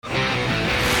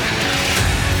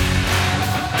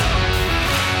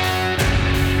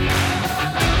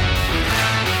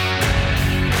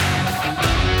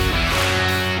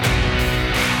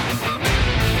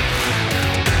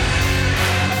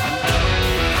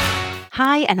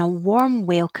Hi, and a warm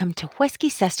welcome to Whisky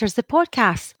Sisters, the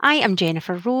podcast. I am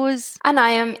Jennifer Rose. And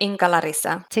I am Inga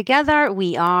Larissa. Together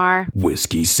we are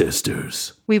Whisky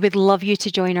Sisters. We would love you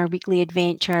to join our weekly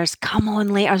adventures. Come on,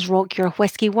 let us rock your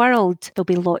whisky world. There'll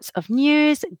be lots of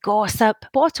news, gossip,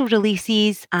 bottle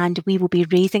releases, and we will be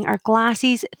raising our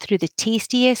glasses through the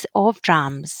tastiest of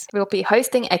drams. We'll be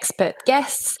hosting expert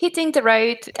guests, hitting the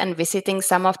road, and visiting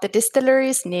some of the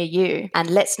distilleries near you. And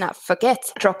let's not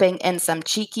forget dropping in some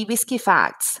cheeky whisky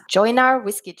facts. Join our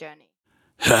whisky journey.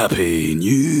 Happy New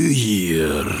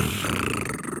Year.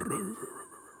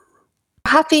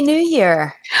 Happy New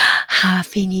Year.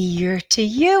 Happy New Year to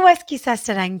you, Whisky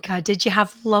Sister Inka. Did you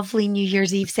have lovely New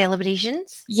Year's Eve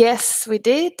celebrations? Yes, we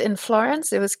did in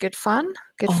Florence. It was good fun.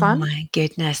 Oh my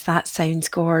goodness, that sounds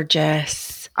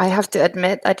gorgeous. I have to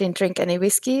admit, I didn't drink any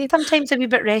whiskey. Sometimes a wee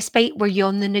bit respite. Were you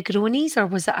on the Negronis or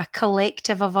was it a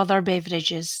collective of other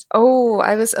beverages? Oh,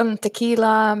 I was on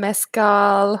tequila,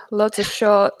 mezcal, lots of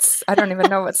shots. I don't even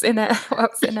know what's in it.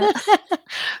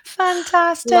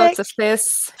 Fantastic. Lots of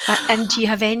this. And do you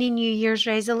have any New Year's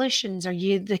resolutions? Are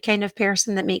you the kind of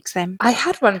person that makes them? I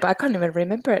had one, but I can't even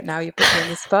remember it now. You put me on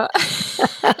the spot.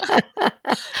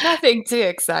 Nothing too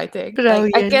exciting.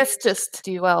 I guess just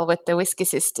do well with the Whisky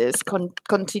Sisters,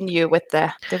 continue with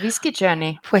the whisky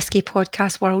journey. Whisky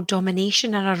podcast world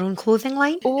domination in our own clothing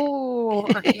line. Oh,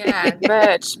 yeah,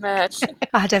 merch.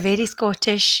 I had a very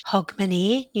Scottish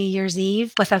hogmanay New Year's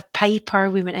Eve with a piper.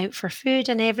 We went out for food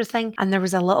and everything, and there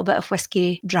was a little bit of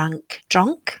whiskey drunk.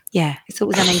 Yeah, so it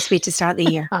was a nice way to start the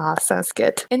year. Sounds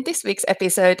good. In this week's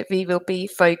episode, we will be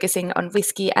focusing on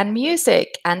whiskey and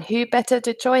music, and who better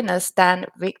to join us than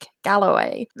Vic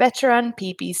Galloway, veteran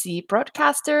BBC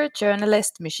broadcaster,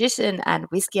 journalist, musician, and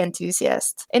whiskey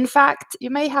enthusiast. In fact, you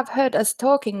may have heard us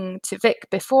talking to Vic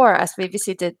before as we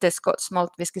visited the Scots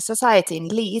Malt Whisky Society in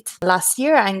Leith last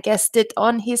year and guested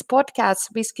on his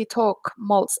podcast Whisky Talk,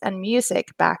 Malts and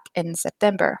Music back in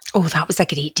September. Oh, that was a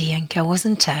great day, Inka,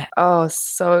 wasn't it? Oh,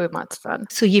 so much fun.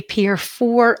 So you pair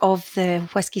 4 of the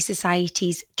Whisky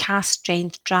Society's cast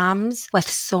strength drams with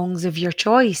songs of your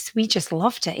choice. We just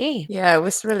loved it, eh? Yeah, it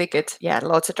was really good. Yeah,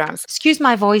 lots of drams. Excuse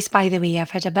my voice, by the way. I've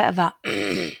had a bit of a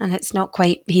and it's not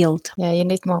quite healed. Yeah, you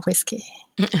need more whiskey.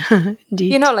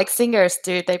 Indeed. You know, like singers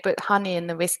do, they put honey in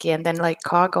the whiskey and then like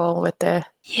gargle with the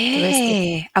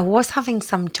whiskey. I was having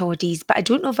some toddies, but I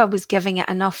don't know if I was giving it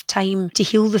enough time to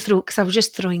heal the throat because I was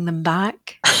just throwing them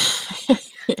back.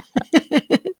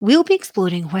 We'll be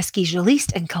exploring whiskies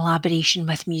released in collaboration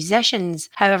with musicians.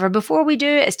 However, before we do,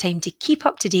 it's time to keep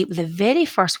up to date with the very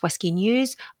first whiskey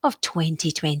news of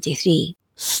 2023.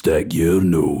 Stick your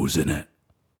nose in it.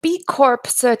 B Corp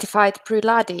certified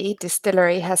Bruichladdich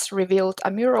distillery has revealed a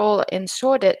mural in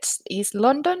Shoreditch, East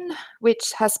London,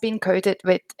 which has been coated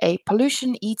with a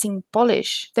pollution-eating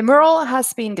polish. The mural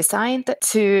has been designed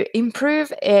to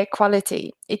improve air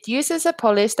quality. It uses a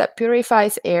polish that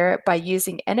purifies air by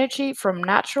using energy from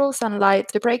natural sunlight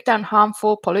to break down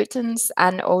harmful pollutants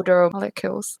and odor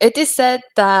molecules. It is said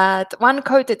that 1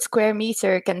 coated square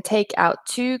meter can take out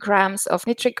 2 grams of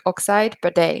nitric oxide per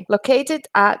day. Located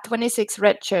at 26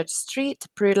 Red Church Street,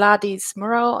 Bruichladich's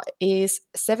mural is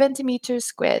 70 meters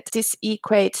squared. This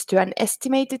equates to an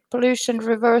estimated pollution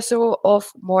reversal of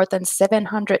more than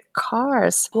 700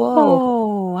 cars.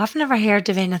 Whoa, I've never heard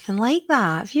of anything like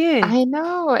that. Have you? I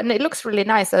know, and it looks really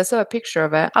nice. I saw a picture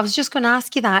of it. I was just going to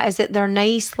ask you that. Is it their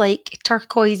nice, like,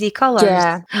 turquoisey colours?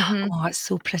 Yeah. Mm-hmm. Oh, it's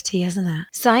so pretty, isn't it?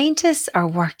 Scientists are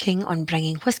working on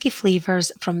bringing whiskey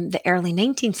flavours from the early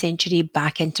 19th century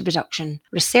back into production.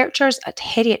 Researchers at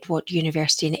Heriot-Watt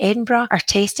University in Edinburgh are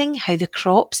testing how the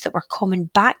crops that were common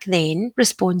back then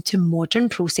respond to modern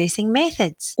processing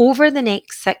methods. Over the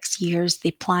next 6 years,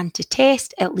 they plan to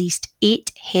test at least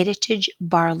 8 heritage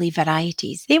barley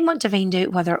varieties. They want to find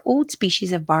out whether old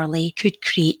species of barley could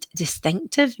create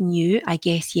distinctive, new,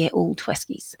 yet old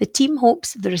whiskies. The team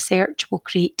hopes the research will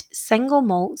create single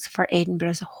malts for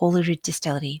Edinburgh's Holyrood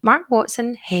distillery. Mark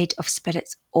Watson, head of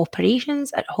spirits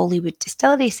operations at Holyrood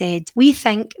Distillery, said, "We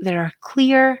think there are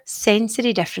clear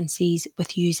sensory differences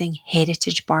with using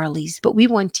heritage barleys, but we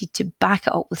wanted to back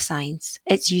it up with science.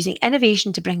 It's using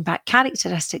innovation to bring back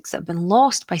characteristics that have been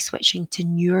lost by switching to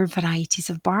newer varieties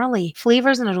of barley,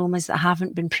 flavours and aromas that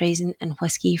haven't been present in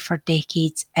whiskey for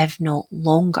decades, if not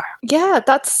longer." Yeah,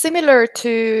 that's similar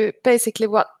to basically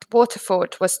what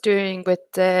Waterford was doing with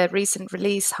the recent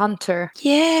release Hunter.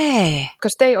 Yeah.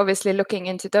 Because they obviously looking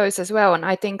into those as well. And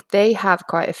I think they have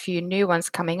quite a few new ones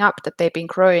coming up that they've been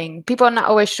growing. People are not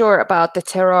always sure about the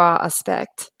terroir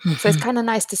aspect. So it's kind of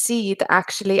nice to see that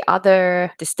actually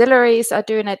other distilleries are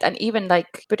doing it and even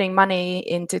like putting money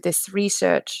into this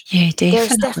research. Yeah, definitely.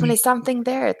 There's definitely something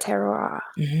there, terroir.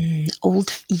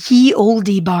 Ye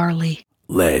oldie barley.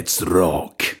 Let's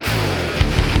rock.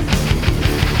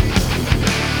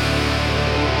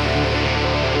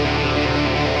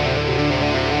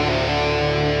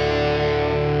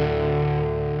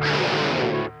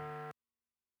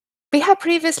 We have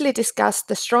previously discussed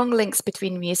the strong links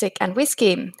between music and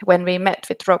whiskey when we met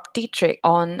with Rob Dietrich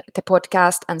on the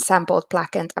podcast and sampled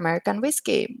Blackened American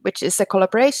Whiskey, which is a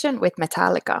collaboration with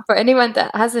Metallica. For anyone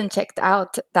that hasn't checked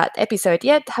out that episode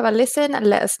yet, have a listen and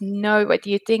let us know what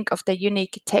you think of the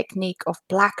unique technique of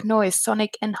black noise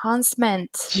sonic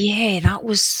enhancement. Yeah, that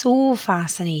was so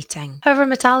fascinating. However,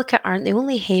 Metallica aren't the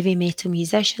only heavy metal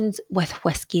musicians with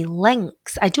whiskey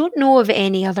links. I don't know if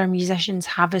any other musicians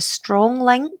have as strong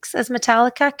links as Metallica.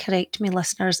 Correct me,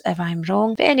 listeners, if I'm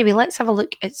wrong. But anyway, let's have a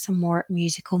look at some more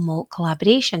musical malt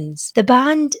collaborations. The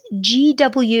band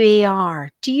GWAR.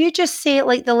 Do you just say it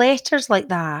like the letters like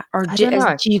that? Or I don't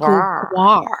know. do you go Gwar.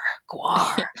 Gwar?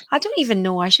 Gwar. I don't even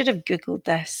know. I should have Googled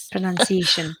this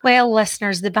pronunciation. Well,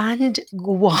 listeners, the band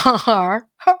Gwar, or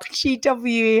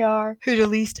GWAR, who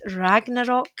released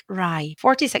Ragnarok Rye,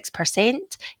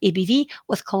 46% ABV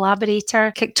with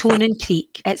collaborator Kictonin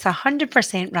Creek. It's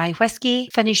 100% rye whiskey,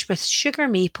 finished with sugar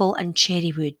maple and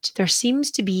cherry wood. There seems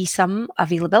to be some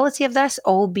availability of this,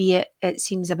 albeit it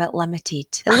seems a bit limited.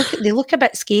 They look a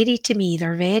bit scary to me.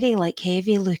 They're very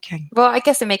heavy looking. Well, I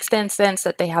guess it makes sense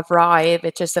that they have rye,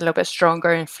 which is a little bit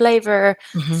stronger in flavor,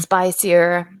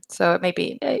 spicier. So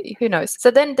maybe, who knows?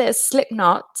 So then there's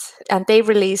Slipknot, and they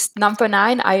released number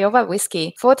 9 Iowa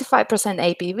whiskey, 45%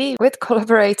 ABV with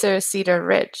collaborator Cedar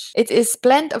Ridge. It is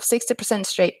blend of 60%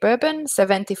 straight bourbon,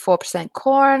 74%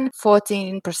 corn,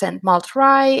 14% malt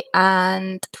rye,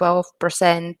 and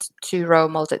 12% two-row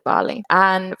malted barley,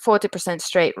 and 40%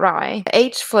 straight rye,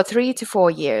 aged for 3 to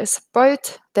 4 years.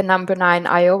 Both the number 9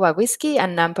 Iowa whiskey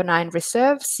and number 9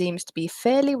 Reserve seems to be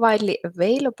fairly widely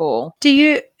available. Do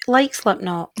you like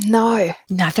Slipknot? No.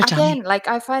 Neither do I. Again,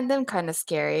 I find them kind of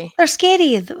scary. They're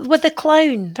scary with the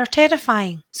clown. They're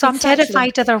terrifying. So Exactly. I'm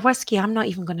terrified of their whiskey. I'm not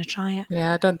even going to try it.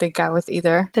 Yeah, I don't think I was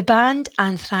either. The band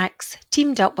Anthrax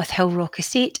teamed up with Hill Rock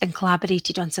Estate and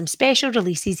collaborated on some special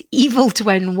releases, Evil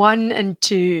Twin 1 and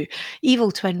 2.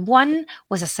 Evil Twin 1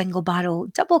 was a single barrel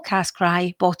double cask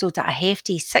rye bottled at a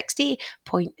hefty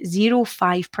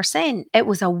 60.05%. It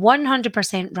was a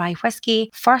 100% rye whiskey,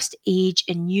 first aged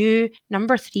in new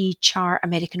number 3 char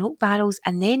American oak barrels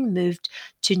and then moved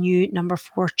to new number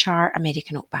 4 char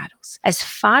American oak barrels. As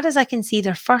far as I can see,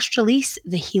 their first release,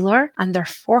 The Healer, and their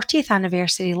 40th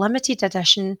anniversary limited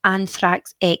edition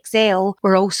Anthrax XL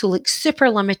were also super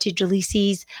limited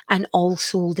releases and all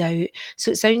sold out.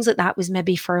 So it sounds like that was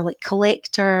maybe for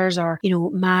collectors or,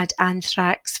 mad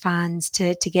Anthrax fans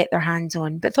to get their hands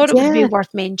on. But thought it would be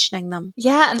worth mentioning them.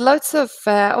 Yeah, and loads of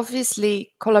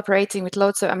obviously collaborating with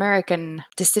loads of American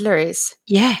distilleries.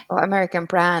 Yeah. Or American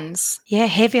brands. Yeah,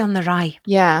 heavy on the rye.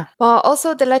 Yeah. Well,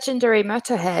 also the legendary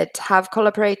Motorhead have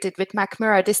collaborated with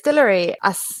McMurray Distillery,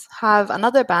 as have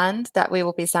another band that we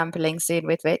will be sampling soon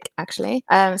with Vic, actually.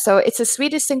 So it's a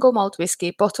Swedish single malt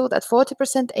whiskey bottled at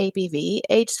 40% ABV,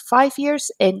 aged 5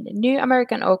 years in new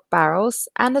American oak barrels,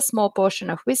 and a small portion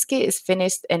of whiskey is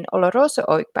finished in Oloroso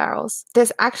oak barrels.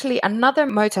 There's actually another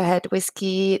Motorhead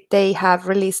whiskey. They have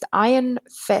released Iron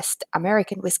Fest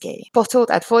American whiskey,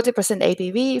 bottled at 40%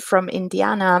 ABV from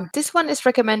Indiana. This one is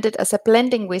recommended as a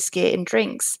blending whiskey in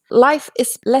drinks. Life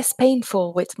is less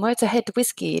painful with Motorhead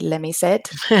whiskey, Lemmy said.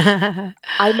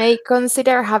 I may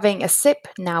consider having a sip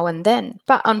now and then,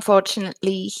 but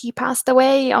unfortunately he passed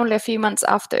away only a few months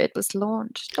after it was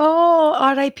launched. Oh,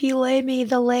 R.I.P. Lemmy,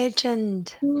 the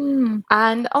legend.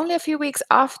 And only a few weeks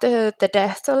after the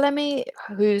death of Lemmy,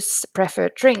 whose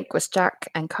preferred drink was Jack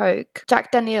and Coke,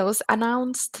 Jack Daniels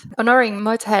announced honoring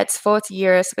Motorhead's 40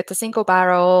 years with a single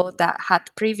barrel that had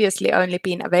previously only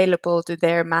been available to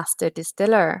their master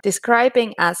distiller,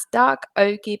 describing as dark,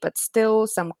 oaky, but still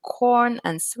some corn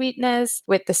and sweetness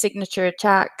with the signature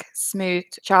Jack smooth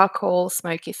charcoal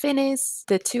smoky finish.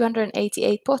 The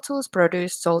 288 bottles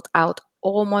produced sold out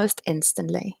almost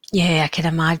instantly. Yeah, I can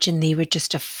imagine they would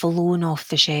just have flown off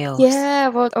the shelves. Yeah,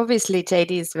 well, obviously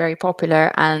JD is very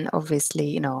popular, and obviously,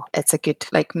 you know, it's a good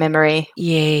like memory.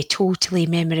 Yeah, totally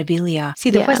memorabilia. See,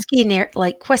 the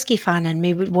Yeah. whiskey fan in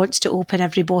me would wants to open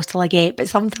every bottle I get, but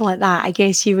something like that, I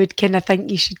guess you would kind of think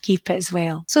you should keep it as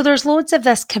well. So there's loads of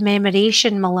this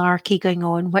commemoration malarkey going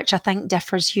on, which I think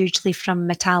differs hugely from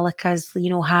Metallica's,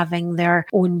 having their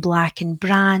own blackened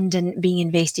brand and being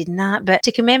invested in that. But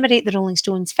to commemorate the Rolling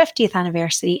Stones' 50th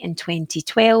anniversary in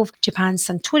 2012, Japan's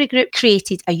Suntory Group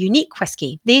created a unique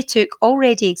whiskey. They took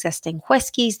already existing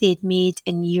whiskies they had made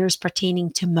in years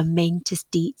pertaining to momentous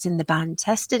dates in the band's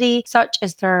history, such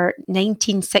as their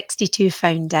 1962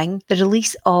 founding, the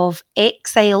release of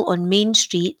Exile on Main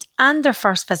Street, and their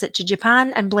first visit to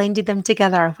Japan, and blended them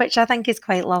together, which I think is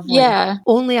quite lovely. Yeah.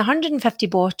 Only 150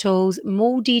 bottles,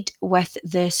 moulded with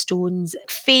the Stones'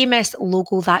 famous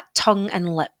logo, that tongue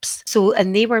and lips.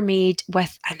 And they were made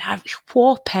with a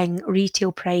whopping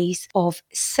retail price of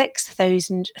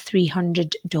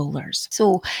 $6,300.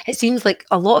 So it seems like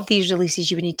a lot of these releases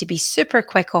you would need to be super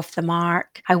quick off the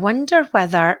mark. I wonder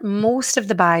whether most of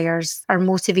the buyers are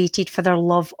motivated for their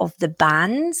love of the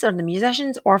bands or the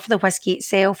musicians, or for the whiskey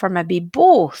itself, or maybe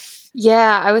both.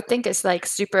 Yeah, I would think it's like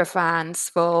super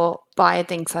fans will buy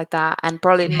things like that, and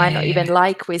probably might not even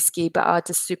like whiskey, but are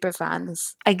just super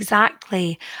fans.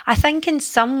 Exactly. I think in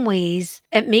some ways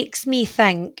it makes me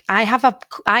think I have a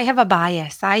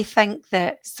bias. I think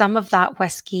that some of that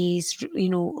whiskies,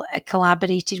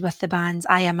 collaborated with the bands.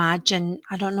 I imagine,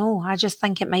 I don't know, I just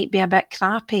think it might be a bit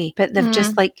crappy, but they've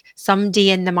just like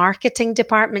somebody in the marketing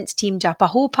department's teamed up. I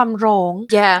hope I'm wrong.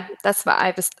 Yeah, that's what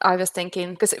I was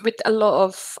thinking, because with a lot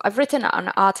of, I've written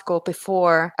an article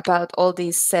before about all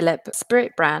these celeb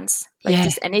spirit brands, like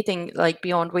just anything like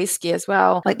beyond whiskey as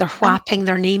well. Like they're whapping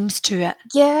their names to it.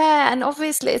 Yeah, and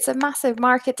obviously it's a massive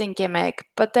marketing gimmick,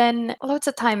 but then lots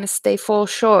of times they fall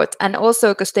short, and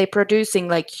also because they're producing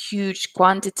like huge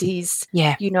quantities,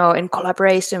 in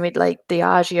collaboration with like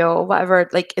Diageo or whatever,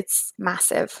 like it's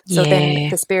massive. So then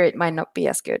the spirit might not be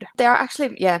as good. There are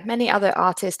actually, many other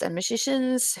artists and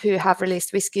musicians who have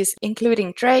released whiskies,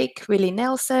 including Drake, Willie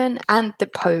Nelson, and the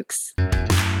Pogues.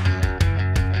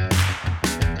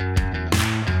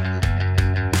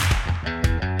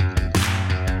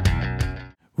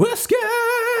 Whisky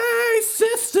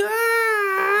Sisters!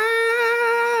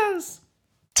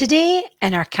 Today,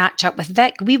 in our catch up with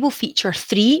Vic, we will feature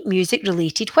 3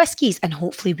 music-related whiskies, and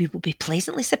hopefully we will be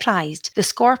pleasantly surprised. The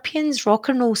Scorpions' rock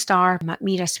and roll star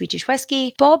Macmira Swedish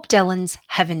whiskey, Bob Dylan's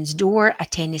Heaven's Door, a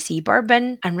Tennessee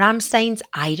bourbon, and Rammstein's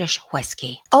Irish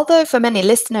whiskey. Although for many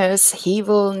listeners, he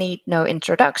will need no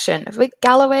introduction. Vic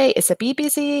Galloway is a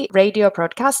BBC radio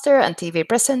broadcaster and TV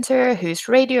presenter whose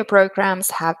radio programs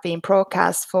have been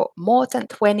broadcast for more than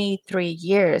 23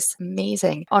 years.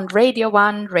 Amazing. On Radio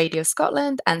 1, Radio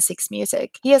Scotland, and Six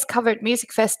Music. He has covered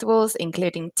music festivals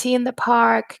including Tea in the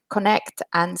Park, Connect,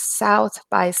 and South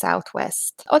by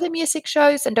Southwest. Other music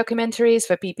shows and documentaries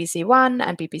for BBC One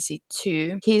and BBC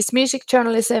Two. His music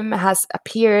journalism has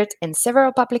appeared in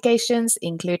several publications,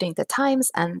 including The Times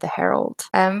and The Herald.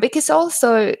 Vic is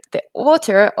also the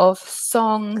author of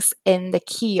Songs in the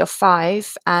Key of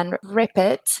Five and Rip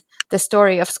It, the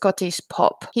story of Scottish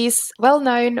pop. He's well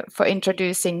known for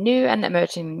introducing new and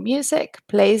emerging music,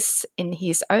 plays in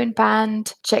his own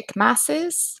band, Check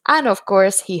Masses, and of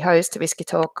course he hosts Whisky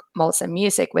Talk Malts and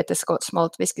Music with the Scotch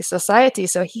Malt Whisky Society,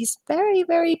 so he's very,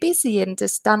 very busy and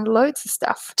just done loads of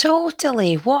stuff.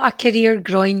 Totally. What a career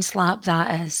groin slap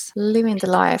that is. Living the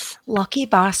life. Lucky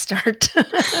bastard.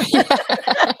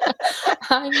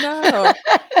 I know.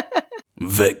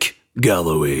 Vic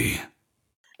Galloway.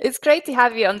 It's great to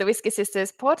have you on the Whisky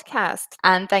Sisters podcast,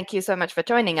 and thank you so much for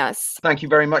joining us. Thank you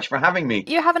very much for having me.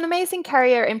 You have an amazing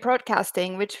career in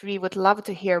broadcasting, which we would love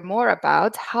to hear more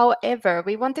about. However,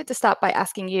 we wanted to start by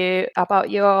asking you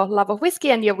about your love of whiskey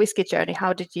and your whiskey journey.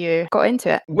 How did you go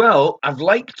into it? Well, I've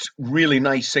liked really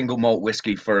nice single malt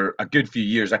whiskey for a good few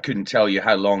years. I couldn't tell you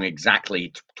how long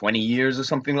exactly, 20 years or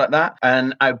something like that.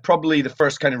 And probably the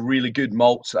first kind of really good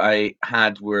malts I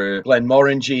had were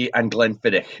Glenmorangie and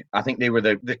Glenfiddich. I think they were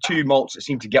the two malts that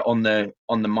seemed to get on the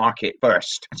market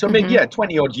first. So maybe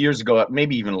 20 odd years ago,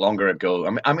 maybe even longer ago.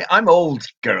 I mean, I'm old,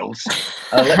 girls.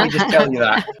 Let me just tell you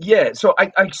that. Yeah, so I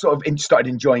sort of started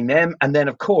enjoying them, and then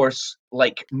of course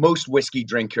like most whiskey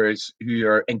drinkers who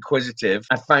are inquisitive,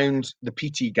 I found the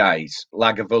PT guys,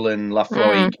 Lagavulin,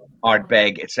 Laphroaig,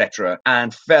 Ardbeg, etc.,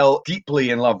 and fell deeply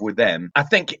in love with them. I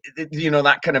think,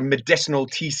 that kind of medicinal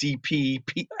TCP,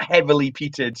 heavily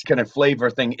peated kind of flavor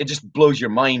thing, it just blows your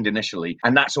mind initially,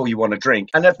 and that's all you want to drink.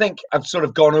 And I think I've sort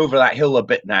of gone over that hill a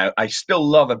bit now. I still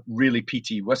love a really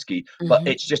peaty whiskey, but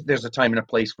it's just there's a time and a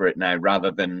place for it now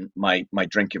rather than my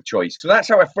drink of choice. So that's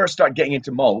how I first started getting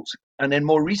into malts. And then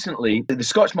more recently, the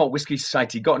Scotch Malt Whisky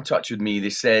Society got in touch with me. They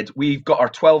said, we've got our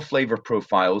 12 flavour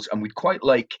profiles and we'd quite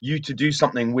like you to do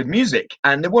something with music.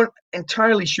 And they weren't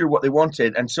entirely sure what they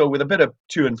wanted. And so with a bit of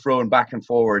to and fro and back and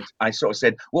forward, I sort of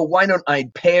said, well, why don't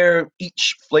I pair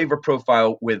each flavour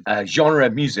profile with a genre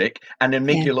of music and then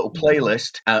make you a little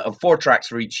playlist of 4 tracks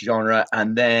for each genre.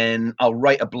 And then I'll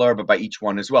write a blurb about each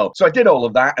one as well. So I did all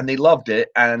of that and they loved it.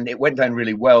 And it went down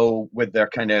really well with their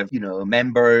kind of,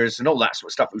 members and all that sort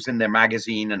of stuff. It was in their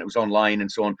magazine and it was online and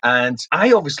so on. And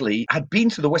I obviously had been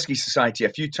to the Whisky Society a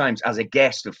few times as a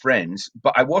guest of friends,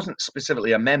 but I wasn't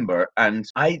specifically a member, and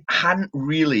I hadn't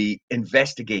really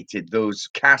investigated those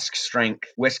cask strength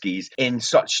whiskies in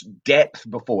such depth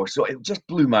before. So it just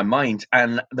blew my mind.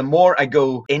 And the more I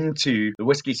go into the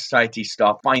Whisky Society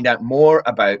stuff, find out more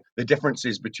about the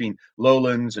differences between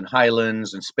Lowlands and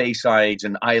Highlands and Speysides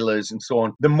and Islas and so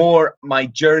on, the more my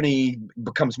journey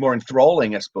becomes more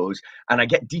enthralling, I suppose, and I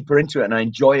get deeper into it and I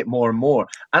enjoy it more and more.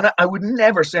 And I would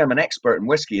never say I'm an expert in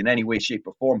whiskey in any way, shape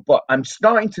or form, but I'm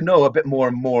starting to know a bit more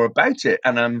and more about it.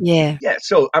 And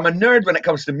so I'm a nerd when it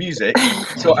comes to music.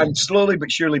 So I'm slowly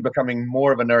but surely becoming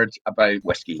more of a nerd about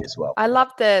whiskey as well. I love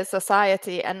the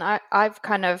society, and I've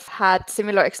kind of had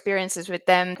similar experiences with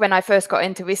them. When I first got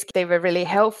into whiskey, they were really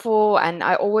helpful, and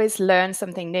I always learn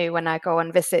something new when I go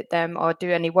and visit them or do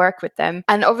any work with them.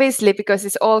 And obviously, because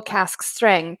it's all cask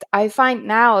strength, I find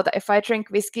now that if I drink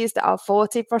whiskeys that are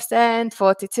 40%,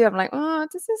 42, I'm like, oh,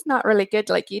 this is not really good.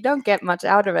 Like, you don't get much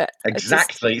out of it.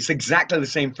 Exactly. It's exactly the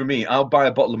same for me. I'll buy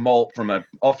a bottle of malt from a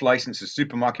off-license, a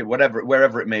supermarket,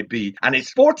 wherever it may be, and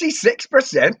it's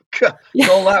 46%.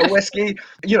 All that whiskey.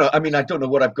 I don't know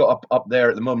what I've got up there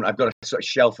at the moment. I've got a sort of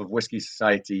shelf of Whisky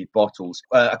Society bottles.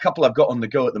 A couple I've got on the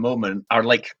go at the moment are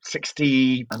like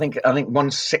 60, I think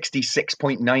one's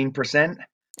 66.9%.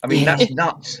 I mean, that's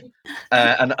nuts.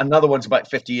 And another one's about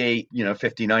 58,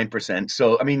 59%.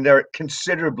 So, I mean, they're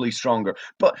considerably stronger.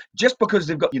 But just because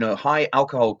they've got, high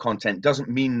alcohol content doesn't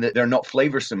mean that they're not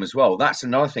flavoursome as well. That's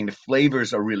another thing. The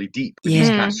flavours are really deep with these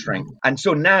cask strength. And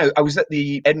so now I was at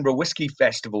the Edinburgh Whisky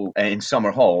Festival in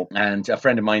Summerhall, and a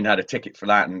friend of mine had a ticket for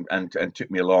that and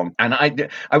took me along. And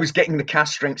I was getting the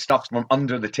cask strength stuff from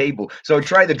under the table. So I'd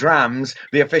try the drams,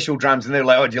 the official drams, and they're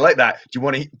like, oh, do you like that? Do you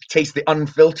want to taste the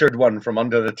unfiltered one from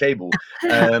under the table?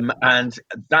 And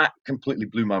that completely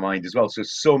blew my mind as well.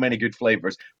 So many good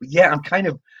flavors. But yeah,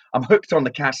 I'm hooked on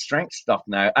the cask strength stuff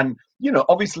now. And,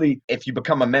 obviously, if you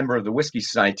become a member of the Whisky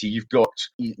Society, you've got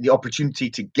the opportunity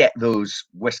to get those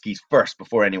whiskies first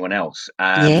before anyone else.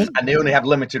 And they only have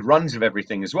limited runs of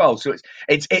everything as well. So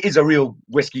it is a real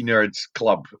whiskey nerds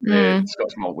club, the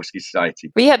Scotch Malt Whisky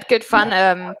Society. We had good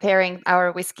fun pairing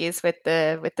our whiskies with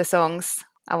the songs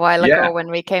a while ago when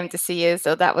we came to see you,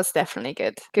 so that was definitely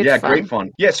good fun. Great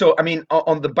fun. So I mean,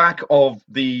 on the back of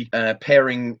the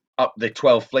pairing up the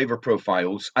 12 flavor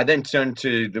profiles, I then turned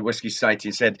to the Whisky Society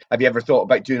and said, have you ever thought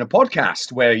about doing a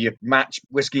podcast where you match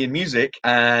whiskey and music?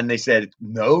 And they said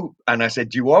no. And I said,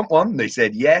 do you want one? They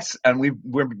said yes, and we've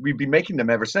been making them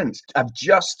ever since. I've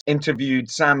just interviewed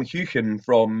Sam Heuchen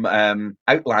from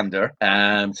Outlander,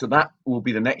 so that will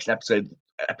be the next episode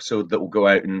that will go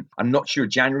out in, I'm not sure,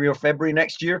 January or February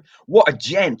next year. What a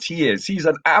gent he is. He's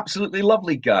an absolutely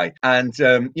lovely guy. And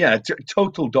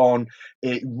total Don,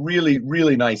 really,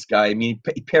 really nice guy. I mean,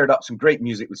 he paired up some great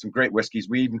music with some great whiskies.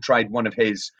 We even tried one of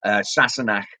his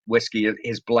Sassenach whiskey,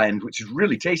 his blend, which is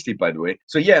really tasty, by the way.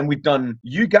 So yeah, and we've done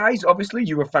you guys, obviously.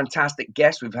 You were fantastic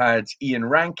guests. We've had Ian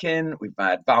Rankin, we've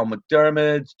had Val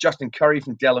McDermott, Justin Curry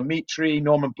from Delamitri,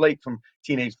 Norman Blake from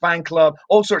Teenage Fan Club,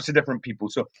 all sorts of different people.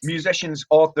 So musicians,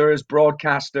 authors,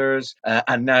 broadcasters,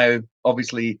 and now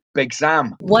obviously Big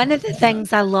Sam. One of the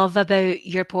things I love about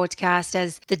your podcast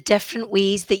is the different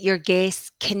ways that your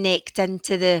guests connect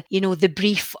into the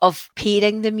brief of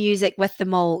pairing the music with the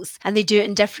malts, and they do it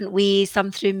in different ways,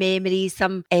 some through memory,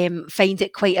 some find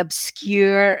it quite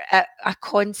obscure, a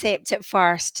concept at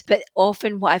first, but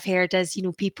often what I've heard is,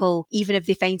 people, even if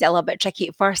they find it a little bit tricky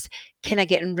at first, kind of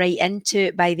getting right into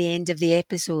it by the end of the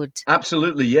episode.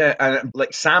 Absolutely, yeah. And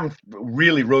like Sam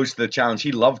really rose to the challenge.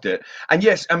 He loved it. And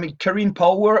yes, I mean, Karine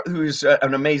Polwart, who's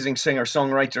an amazing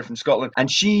singer-songwriter from Scotland, and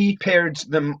she paired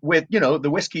them with, the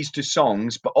whiskies to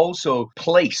songs, but also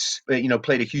place,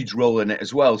 played a huge role in it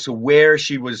as well. So where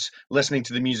she was listening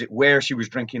to the music, where she was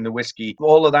drinking the whiskey,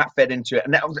 all of that fed into it.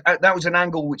 And that was an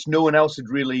angle which no one else had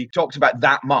really talked about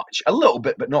that much. A little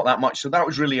bit, but not that much. So that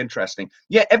was really interesting.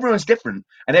 Yeah, everyone's different,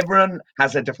 and everyone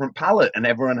has a different palate, and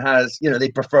everyone has,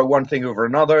 they prefer one thing over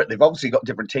another. They've obviously got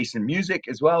different tastes in music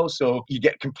as well. So you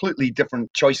get completely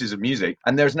different choices of music.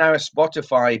 And there's now a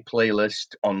Spotify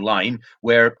playlist online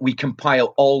where we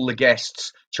compile all the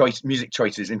guests' music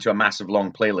choices into a massive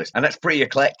long playlist, and that's pretty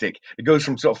eclectic. It goes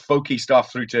from sort of folky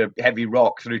stuff through to heavy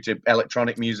rock, through to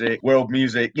electronic music, world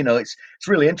music. It's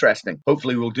really interesting.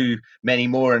 Hopefully we'll do many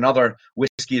more and other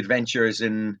whiskey adventures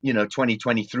in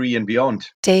 2023 and beyond.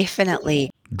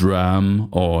 Definitely. Dram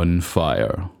on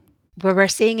fire. We were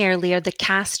saying earlier, the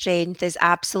cask strength is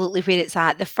absolutely where it's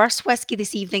at. The first whiskey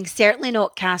this evening, certainly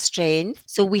not cask strength.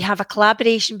 So we have a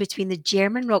collaboration between the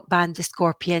German rock band The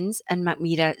Scorpions and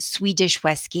Mackmyra Swedish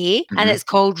whiskey, and it's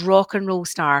called Rock and Roll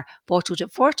Star, bottled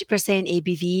at 40%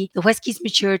 ABV. The whiskey's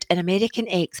matured in American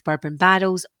ex-bourbon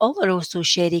barrels, Oloroso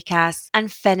sherry casks,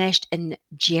 and finished in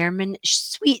German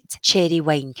sweet cherry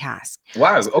wine casks.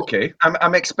 Wow, okay.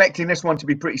 I'm expecting this one to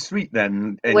be pretty sweet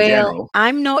then, in general.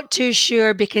 I'm not too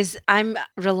sure because I'm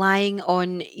relying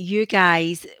on you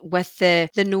guys with the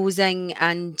nosing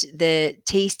and the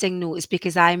tasting notes,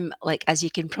 because I'm, like, as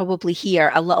you can probably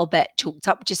hear, a little bit choked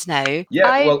up just now.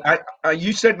 Yeah,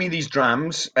 you sent me these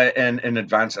drams in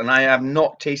advance, and I have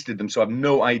not tasted them, so I have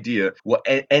no idea what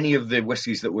any of the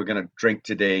whiskies that we're going to drink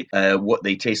today, what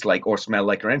they taste like or smell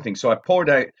like or anything. So I poured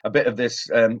out a bit of this,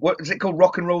 what is it called?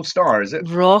 Rock and Roll Star, is it?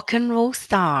 Rock and Roll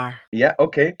Star. Yeah,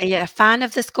 okay. Are you a fan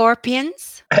of the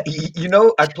Scorpions?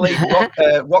 I played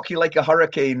Rock You Like a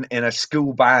Hurricane in a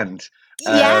school band.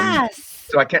 Yes.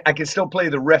 So I can still play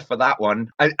the riff for that one.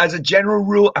 As a general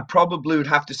rule, I probably would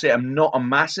have to say I'm not a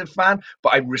massive fan,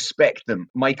 but I respect them.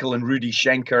 Michael and Rudy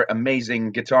Schenker,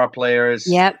 amazing guitar players.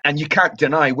 Yep. And you can't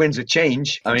deny Winds of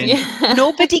Change. I mean,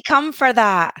 nobody come for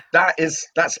that. That's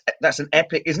an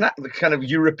epic. Isn't that the kind of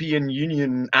European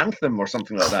Union anthem or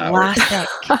something like that?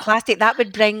 Classic. That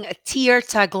would bring a tear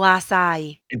to a glass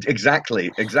eye.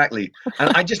 Exactly. And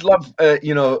I just love,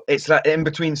 it's that in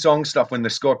between song stuff when the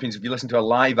Scorpions, if you listen to a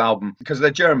live album, because they're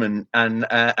German and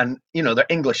their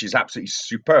English is absolutely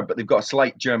superb, but they've got a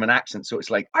slight German accent. So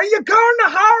it's like, are you going to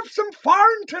have some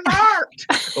fun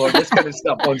tonight? Or this kind of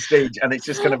stuff on stage. And it's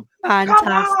just kind of,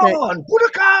 fantastic. Come on, put a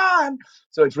can.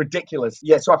 So it's ridiculous.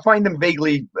 Yeah, so I find them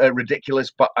vaguely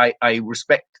ridiculous, but I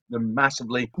respect them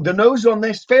massively. The nose on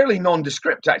this, fairly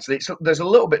nondescript, actually. There's a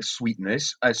little bit of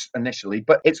sweetness as initially,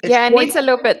 but it's it needs a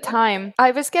little bit of time.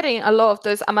 I was getting a lot of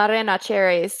those Amarena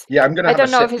cherries. Yeah, I'm going to I don't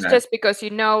know if it's just because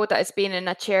that it's been in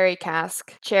a cherry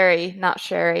cask. Cherry, not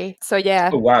sherry. So yeah.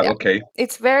 Oh, wow, okay.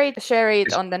 It's very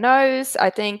sherried on the nose.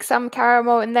 I think some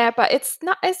caramel in there, but it's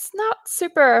not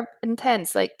super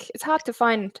intense. Like, it's hard to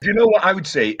find. Do you know what I would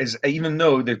say is, even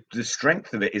though the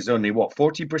strength of it is only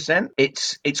 40%,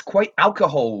 it's quite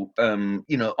alcohol, on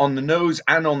the nose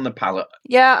and on the palate.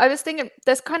 Yeah, I was thinking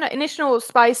there's kind of initial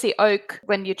spicy oak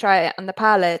when you try it on the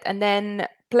palate, and then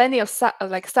plenty of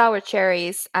sour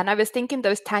cherries, and I was thinking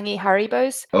those tangy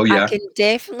Haribos. Oh yeah, I can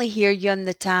definitely hear you on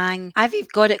the tang. I've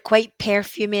got it quite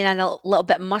perfumey and a little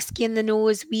bit musky in the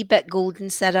nose, wee bit golden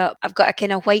syrup. I've got a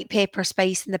kind of white pepper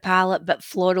spice in the palate, but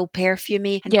floral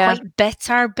perfumey and quite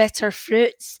bitter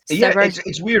fruits. Yeah,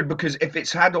 it's weird because if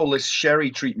it's had all this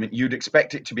sherry treatment, you'd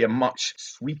expect it to be a much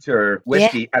sweeter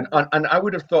whiskey, and I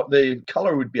would have thought the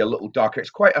color would be a little darker. It's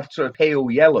quite a sort of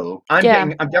pale yellow. I'm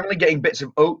definitely getting bits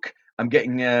of oak. I'm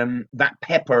getting that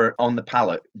pepper on the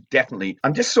palate, definitely.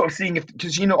 I'm just sort of seeing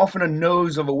because often a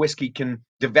nose of a whiskey can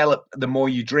develop the more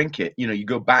you drink it. You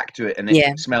go back to it and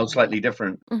it smells slightly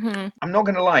different. Mm-hmm. I'm not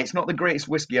going to lie, it's not the greatest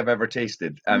whiskey I've ever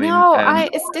tasted.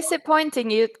 It's disappointing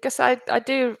you because I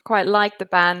do quite like the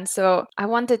band, so I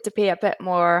wanted to be a bit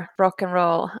more rock and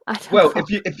roll.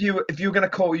 If you're going to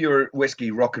call your whiskey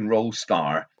Rock and Roll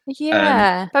Star.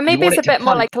 But maybe it's a bit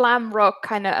more like glam rock,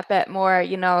 kind of a bit more,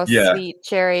 sweet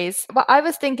cherries. But I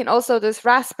was thinking also those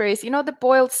raspberries, the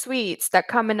boiled sweets that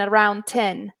come in a round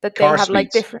tin that they have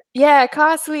like different,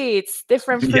 car sweets,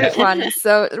 different fruit ones.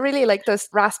 So really like those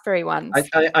raspberry ones.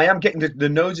 I am getting the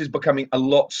nose is becoming a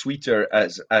lot sweeter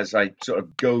as I sort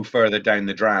of go further down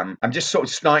the dram. I'm just sort of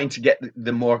starting to get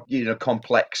the more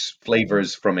complex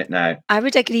flavors from it now. I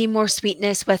would agree, more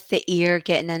sweetness with the ear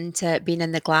getting into being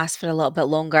in the glass for a little bit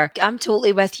longer. flavour. I'm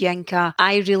totally with you, Inca.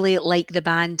 I really like the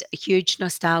band. Huge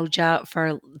nostalgia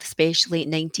for especially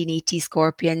 1980s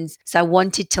Scorpions. So I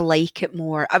wanted to like it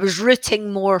more. I was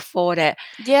rooting more for it.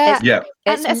 Yeah. Yeah.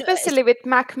 And especially with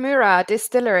Macmurra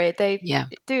Distillery, they Yeah.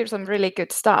 do some really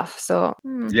good stuff. So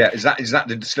Yeah, is that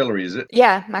the distillery, is it?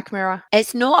 yeah, Macmurra.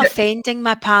 It's not Yeah. offending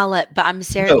my palate, but I'm No.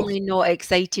 certainly not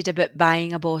excited about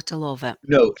buying a bottle of it.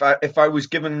 No, if I was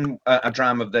given a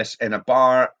dram of this in a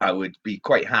bar, I would be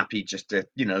quite happy just to,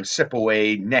 sip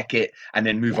away, neck it, and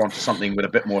then move on to something with a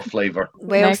bit more flavour.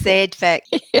 Well Neck it. said, Vic.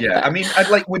 Yeah, I mean, I'd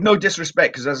like, with no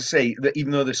disrespect, because as I say, that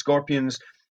even though the Scorpions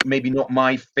maybe not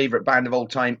my favorite band of all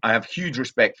time, I have huge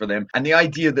respect for them, and the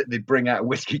idea that they bring out a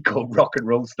whiskey called Rock and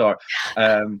Roll Star,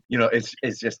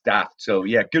 it's just daft. So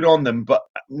yeah, good on them, but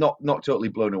not totally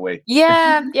blown away.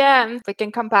 Yeah, yeah. We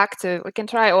can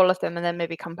try all of them and then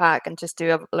maybe come back and just do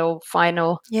a little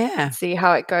final. Yeah. See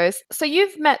how it goes. So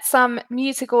you've met some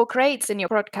musical greats in your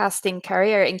broadcasting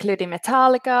career, including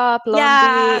Metallica,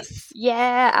 Blondie,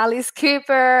 Alice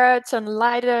Cooper, John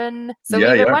Lydon. So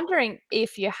we were wondering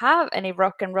if you have any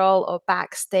rock and roll or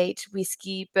backstage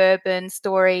whiskey, bourbon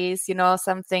stories,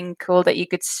 something cool that you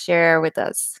could share with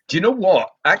us. Do you know what?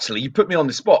 Actually, you put me on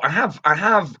the spot. I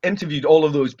have interviewed all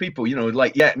of those people.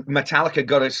 Metallica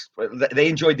got us. They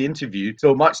enjoyed the interview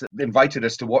so much that they invited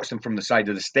us to watch them from the side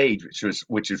of the stage,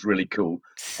 which was really cool.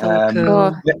 So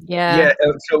cool. Yeah.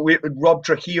 So Rob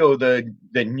Trujillo, the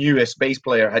newest bass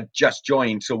player, had just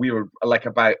joined, so we were like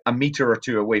about a meter or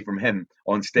two away from him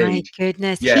on stage. My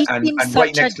goodness, Yeah, he and seems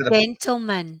right such next a to the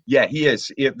gentleman. Yeah, he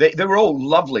is. They were all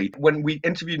lovely. When we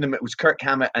interviewed them, it was Kirk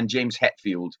Hammett and James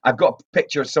Hetfield. I've got a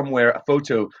picture somewhere, a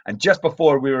photo, and just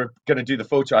before we were going to do the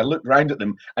photo, I looked round at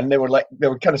them, and they were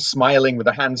kind of smiling with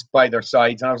their hands by their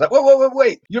sides, and I was like,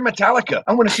 wait, you're Metallica.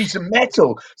 I want to see some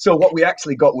metal. So what we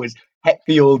actually got was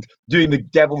Hetfield doing the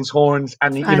devil's horns,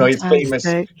 and his famous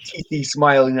Fantastic. teethy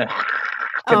smile, kind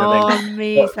of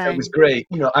thing. Oh, It was amazing. great.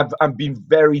 I've been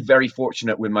very, very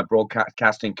fortunate with my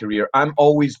broadcasting career. I'm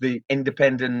always the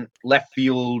independent, left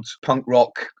field, punk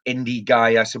rock, indie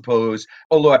guy, I suppose.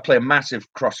 Although I play a massive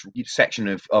cross section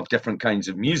of different kinds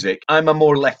of music, I'm a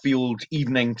more left field,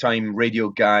 evening time radio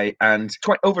guy. And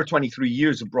over 23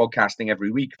 years of broadcasting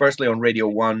every week, firstly on Radio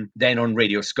 1, then on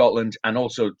Radio Scotland, and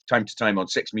also time to time on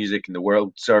Six Music and the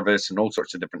World Service and all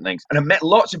sorts of different things. And I've met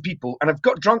lots of people, and I've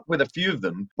got drunk with a few of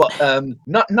them, but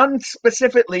none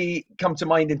specifically come to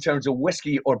mind in terms of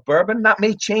whiskey or bourbon. That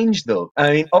may change, though.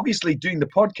 I mean, obviously, doing the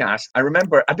podcast, I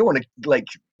remember, I don't want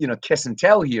to kiss and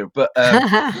tell here, but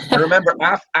I remember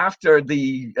after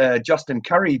the Justin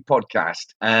Curry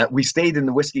podcast, we stayed in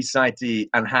the Whisky Society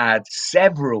and had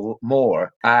several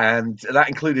more, and that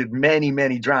included many,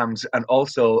 many drams and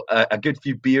also a good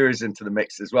few beers into the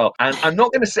mix as well. And I'm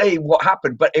not going to say what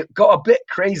happened, but it got a bit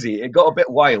crazy. It got a bit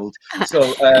wild. So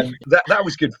that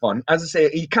was good fun. As I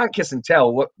say, you can't kiss and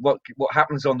tell. What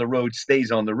happens on the road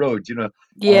stays on the road.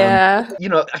 Yeah.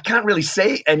 I can't really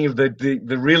say any of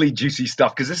the really juicy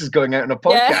stuff because this is going out in a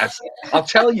podcast. Yeah. I'll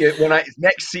tell you when I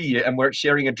next see you and we're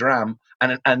sharing a dram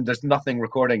and there's nothing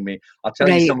recording me. I'll tell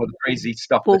you some of the crazy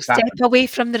stuff We'll that's step happened. away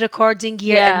from the recording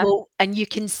here and you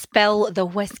can spill the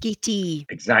whiskey tea.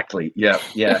 Exactly. Yeah.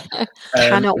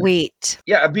 Cannot wait.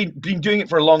 Yeah, I've been doing it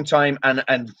for a long time,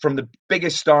 and from the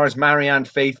biggest stars, Marianne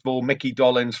Faithfull, Mickey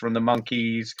Dolenz from the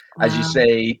Monkees, as you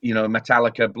say,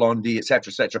 Metallica, Blondie,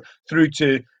 etc., through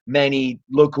to many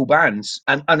local bands,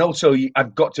 and also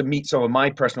I've got to meet some of my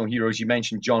personal heroes. You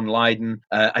mentioned John Lydon.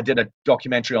 I did a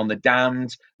documentary on the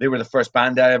Damned. They were the first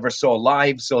band I ever saw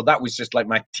live, so that was just like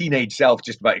my teenage self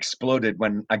just about exploded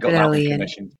when I got that one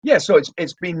commissioned. Yeah, so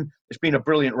it's been a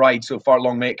brilliant ride so far.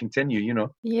 Long may it continue.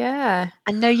 Yeah.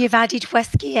 And now you've added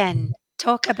whiskey in.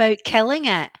 Talk about killing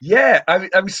it. Yeah,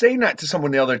 I was saying that to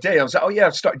someone the other day. I was like, oh yeah,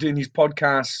 I've started doing these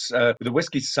podcasts with the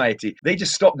Whisky Society. They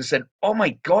just stopped and said, oh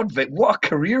my God, Vic, what a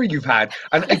career you've had.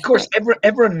 And of course,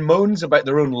 everyone moans about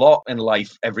their own lot in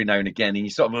life every now and again. And you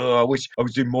sort of, I wish I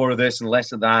was doing more of this and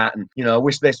less of that. And, I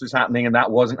wish this was happening and that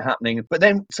wasn't happening. But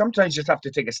then sometimes you just have to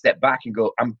take a step back and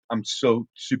go, I'm so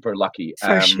super lucky.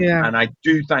 For sure. And I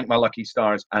do thank my lucky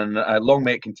stars. And long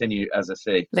may it continue, as I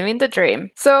say. Living the dream.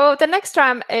 So the next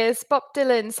dram is Bob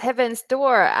Dylan's Heaven's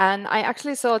Door, and I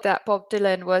actually saw that Bob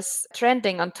Dylan was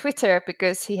trending on Twitter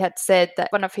because he had said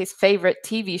that one of his favorite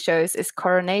TV shows is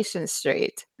Coronation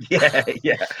Street. Yeah,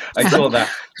 I saw that.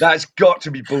 That's got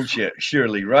to be bullshit,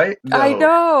 surely, right? No. I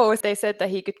know. They said that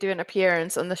he could do an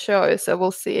appearance on the show, so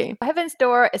we'll see. Heaven's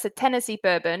Door is a Tennessee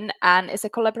bourbon and is a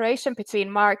collaboration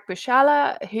between Mark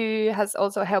Bushala, who has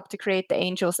also helped to create the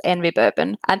Angel's Envy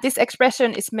bourbon. And this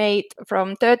expression is made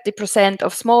from 30%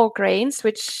 of small grains,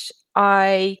 which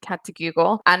I had to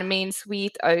Google, and it means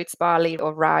wheat, oats, barley,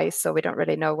 or rice. So we don't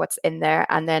really know what's in there.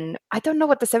 And then I don't know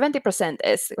what the 70%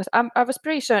 is. I was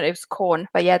pretty sure it was corn,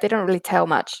 but yeah, they don't really tell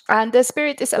much. And the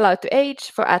spirit is allowed to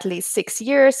age for at least 6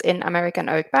 years in American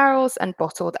oak barrels and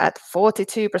bottled at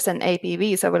 42%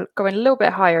 ABV. So we're going a little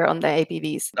bit higher on the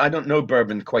ABVs. I don't know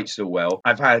bourbon quite so well.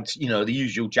 I've had, the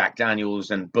usual Jack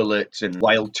Daniels and Bullets and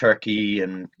Wild Turkey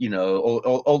and,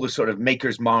 all the sort of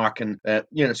Maker's Mark and,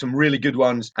 some really good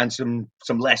ones and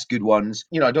some less good ones.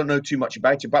 I don't know too much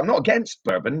about it, but I'm not against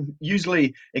bourbon.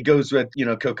 Usually it goes with,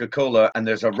 Coca-Cola and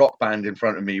there's a rock band in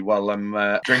front of me while I'm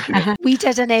drinking it. We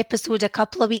did an episode a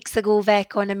couple of weeks ago,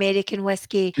 Vic, on American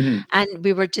whiskey, and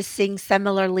we were just saying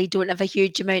similarly, don't have a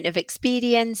huge amount of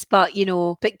experience, but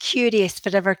but curious,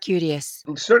 forever curious.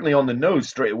 Certainly on the nose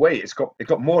straight away, it's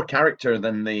got more character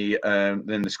than the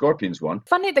Scorpions one.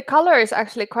 Funny, the color is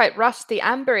actually quite rusty,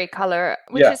 ambery color,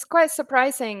 which is quite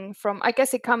surprising. I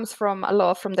guess it comes from a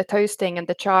lot from the toasting and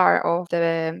the char of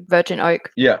the virgin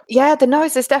oak. Yeah, the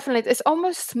nose is it's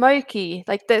almost smoky.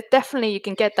 Like definitely you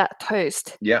can get that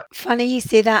toast. Yeah. Funny you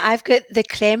say that. I've got the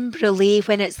creme brulee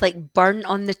when it's like burnt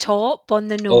on the top, on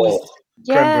the nose. Oh.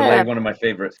 Creme brulee, one of my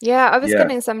favorites. Yeah, I was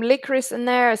getting some licorice in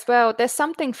there as well. There's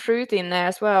something fruity in there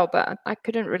as well, but I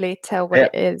couldn't really tell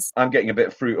what it is. I'm getting a bit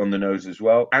of fruit on the nose as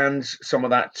well, and some of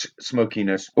that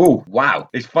smokiness. Oh, wow.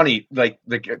 It's funny, like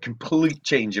the complete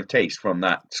change of taste from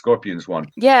that Scorpions one.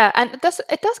 Yeah, and it does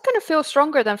kind of feel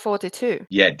stronger than 42.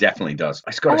 Yeah, it definitely does.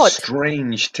 It's got a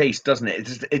strange taste, doesn't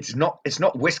it? It's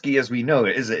not whiskey as we know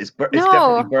it, is it? It's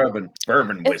definitely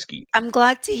bourbon whiskey. I'm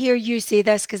glad to hear you say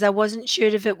this because I wasn't sure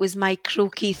if it was my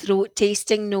croaky throat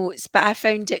tasting notes, but I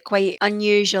found it quite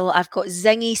unusual. I've got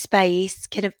zingy spice,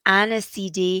 kind of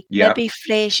aniseedy, maybe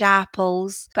fresh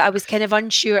apples, but I was kind of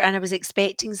unsure and I was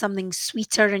expecting something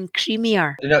sweeter and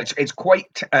creamier. No, it's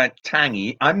quite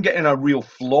tangy. I'm getting a real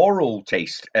floral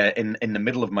taste in the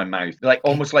middle of my mouth, like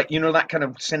almost like that kind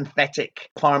of synthetic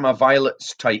Parma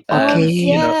violets type.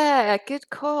 Good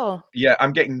call. Yeah,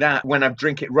 I'm getting that when I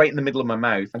drink it right in the middle of my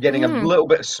mouth. I'm getting a little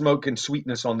bit of smoke and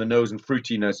sweetness on the nose and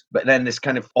fruitiness, but then this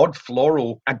kind of odd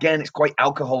floral. Again, it's quite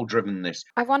alcohol driven, this.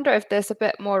 I wonder if there's a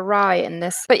bit more rye in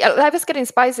this. But I was getting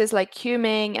spices like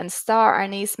cumin and star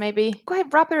anise, maybe.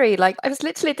 Quite rubbery. Like I was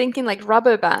literally thinking like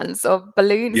rubber bands or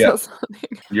balloons or something.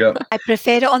 Yeah. I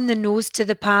prefer it on the nose to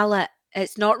the palate.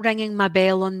 It's not ringing my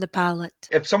bell on the palate.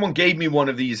 If someone gave me one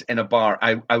of these in a bar,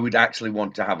 I would actually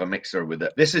want to have a mixer with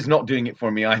it. This is not doing it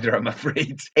for me either, I'm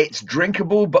afraid. It's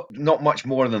drinkable, but not much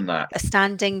more than that.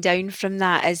 Standing down from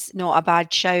that is not a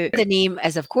bad shout. The name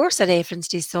is, of course, a reference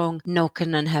to his song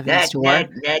Knocking on Heaven's Door.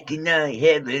 Knocking on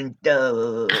Heaven's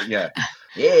Door. Yeah.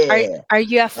 Are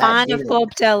you a fan of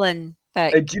Bob Dylan?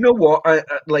 Do you know what?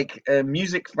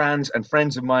 Music fans and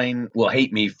friends of mine will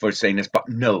hate me for saying this, but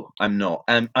no, I'm not.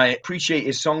 I appreciate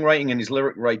his songwriting and his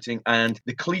lyric writing, and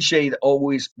the cliche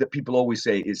that people always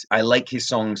say is, I like his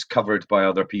songs covered by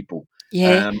other people.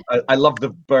 Yeah. I love the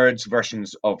Byrds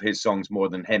versions of his songs more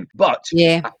than him. But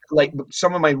like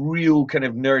some of my real kind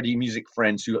of nerdy music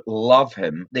friends who love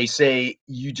him, they say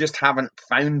you just haven't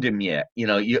found him yet.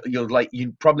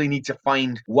 You probably need to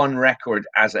find one record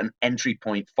as an entry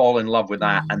point, fall in love with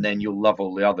that, and then you'll love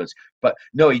all the others. But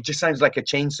no, he just sounds like a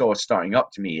chainsaw starting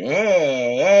up to me.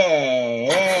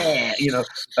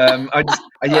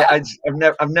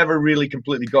 I've never really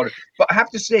completely got it. But I have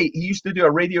to say, he used to do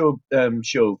a radio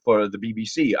show for the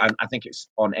BBC, and I think it's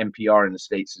on NPR in the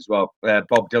States as well.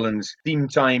 Bob Dylan's Theme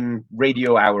Time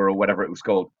Radio Hour or whatever it was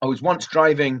called. I was once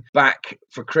driving back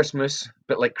for Christmas, a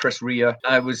bit like Chris Rea.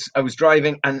 I was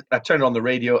driving and I turned on the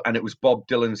radio and it was Bob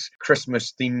Dylan's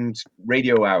Christmas themed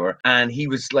radio hour, and he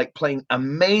was like playing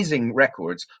amazing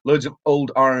records, loads of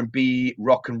old R&B,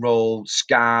 rock and roll,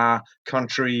 ska,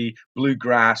 country,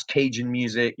 bluegrass, Cajun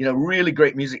music, really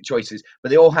great music choices, but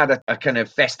they all had a kind of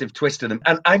festive twist to them,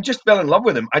 and I just fell in love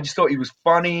with him. I just thought he was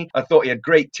funny. I thought he had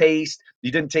great taste.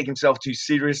 He didn't take himself too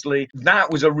seriously.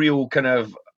 That was a real kind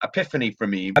of epiphany for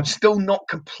me. I'm still not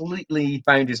completely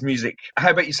found his music. How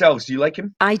about yourselves? Do you like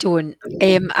him? I don't.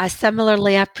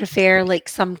 I prefer like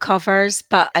some covers,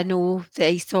 but I know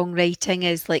that his songwriting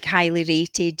is like highly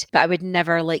rated, but I would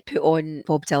never like put on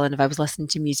Bob Dylan if I was listening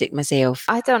to music myself.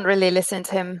 I don't really listen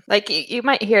to him. Like you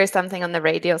might hear something on the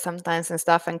radio sometimes and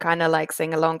stuff and kind of like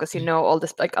sing along because all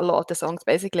this, like a lot of the songs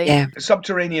basically. Yeah.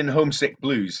 Subterranean Homesick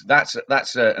Blues. That's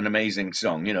an amazing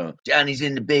song. Johnny's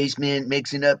in the basement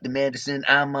mixing up the medicine.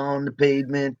 I'm I'm on the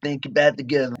pavement, think about the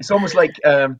girl. It's almost like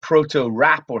proto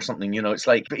rap or something, It's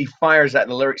like he fires at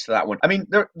the lyrics to that one. I mean,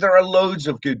 there are loads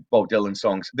of good Bob Dylan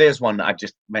songs. There's one that I've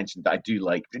just mentioned that I do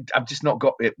like. I've just not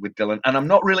got it with Dylan, and I'm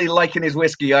not really liking his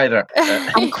whiskey either.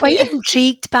 I'm quite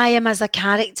intrigued by him as a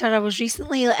character. I was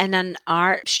recently in an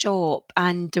art shop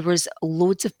and there was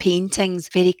loads of paintings,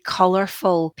 very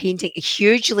colourful painting,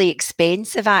 hugely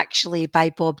expensive actually, by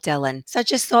Bob Dylan. So I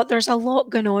just thought there's a lot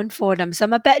going on for him. So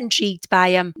I'm a bit intrigued by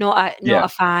him, not a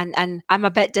fan, and I'm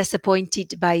a bit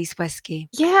disappointed by his whiskey.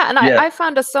 Yeah, and I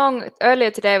found a song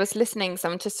earlier today. I was listening,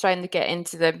 so I'm just trying to get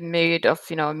into the mood of,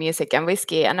 music and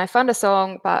whiskey. And I found a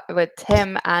song with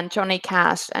him and Johnny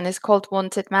Cash, and it's called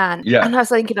Wanted Man. Yeah. And I was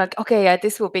thinking, like, okay, yeah,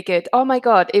 this will be good. Oh my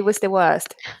God, it was the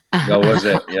worst. No, was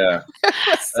it? Yeah. It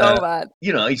was so bad.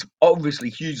 He's obviously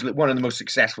hugely one of the most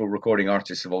successful recording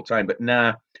artists of all time, but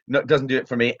no, it doesn't do it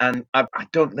for me. And I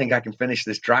don't think I can finish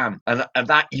this dram. And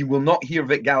that you will not hear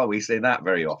Vic Galloway say that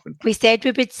very often. We said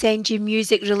we would send you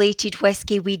music-related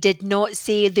whiskey. We did not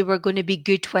say they were going to be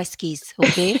good whiskies,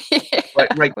 okay?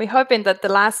 Right. We're hoping that the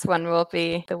last one will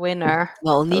be the winner.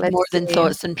 Well, need more than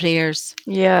thoughts and prayers.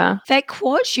 Yeah. Vic,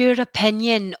 what's your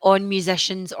opinion on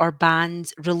musicians or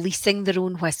bands releasing their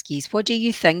own whiskies? What do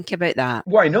you think about that?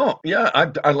 Why not? Yeah,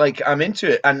 I'm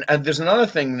into it. And there's another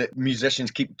thing that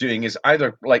musicians keep doing is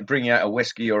either like bringing out a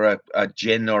whiskey or a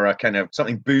gin or a kind of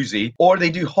something boozy, or they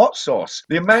do hot sauce.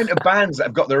 The amount of bands that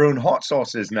have got their own hot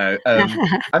sauces now.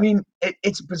 I mean,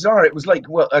 it's bizarre. It was like,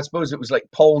 well, I suppose it was like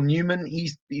Paul Newman.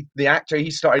 He's the actor.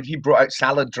 He brought out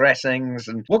salad dressings.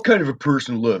 And what kind of a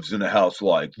person lives in a house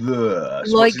like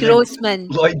this? Lloyd Grossman.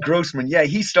 Lloyd Grossman. Yeah,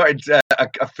 he started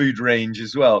a food range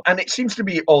as well. And it seems to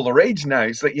be all the rage now.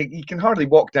 It's like you can hardly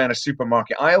walk down a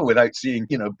supermarket aisle without seeing,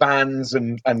 bands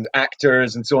and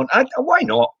actors and so on. Why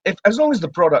not? As long as the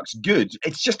product's good,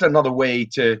 it's just another way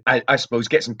to, I suppose,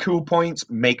 get some cool points,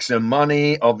 make some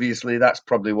money. Obviously, that's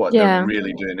probably what they're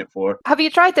really doing it for. Have you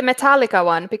tried the Metallica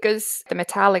one? Because the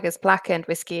Metallica's blackened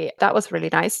whiskey, that was really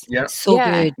nice. Yeah. So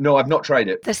good. No, I've not tried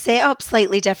it. The setup's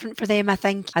slightly different for them, I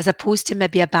think, as opposed to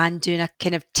maybe a band doing a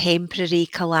kind of temporary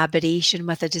collaboration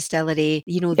with a distillery.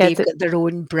 They've got their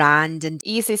own brand and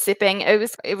easy sipping.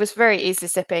 It was very easy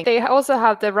sipping. They also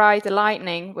have the Rye the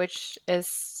Lightning, which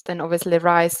is then obviously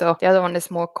rye. So the other one is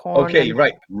more corn. Okay,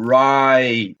 right.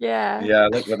 Rye. Yeah. Yeah, I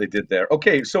like what they did there.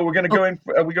 Okay, so we're going to go in.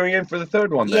 Are we going in for the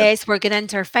third one then? Yes, we're going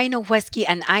into our final whiskey,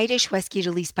 an Irish whiskey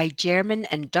released by German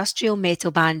industrial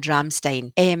metal band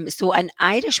Rammstein. So an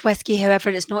Irish whiskey, however,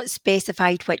 it's not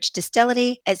specified which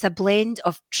distillery. It's a blend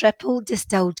of triple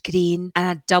distilled grain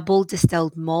and a double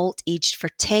distilled malt aged for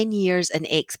 10 years in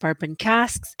ex-bourbon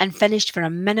casks and finished for a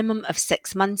minimum of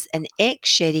 6 months in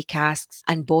ex-sherry casks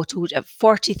and bottled at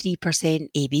 43%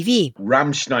 ABV.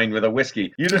 Rammstein with a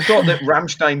whiskey. You'd have thought that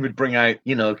Rammstein would bring out,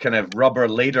 kind of rubber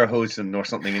lederhosen or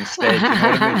something instead. You know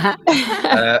what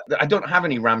I mean? I don't have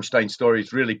any Rammstein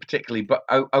stories really particularly, but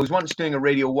I was once doing a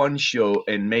Radio 1 show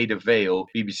in Maida Vale,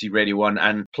 BBC Radio 1,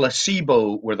 and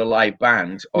Placebo were the live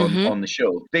band on the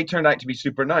show. They turned out to be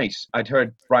super nice. I'd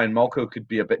heard Brian Molko could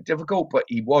be a bit difficult, but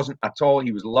he wasn't at all.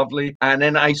 He was lovely. And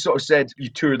then I sort of said, you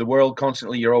tour the world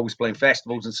constantly, you're always playing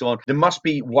festivals and so on. There must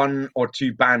be one or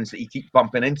two bands that you keep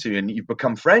bumping into and you've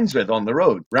become friends with on the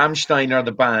road. Rammstein are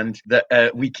the band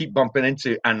that we keep bumping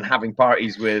into and having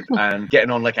parties with and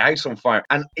getting on like a house on fire.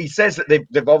 And he says that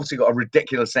they've obviously got a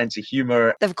ridiculous sense of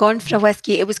humour. They've gone for a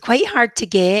whiskey. It was quite hard to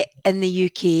get in the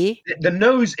UK. The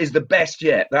nose is the best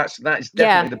yet. That is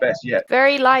definitely the best yet.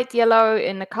 Very light yellow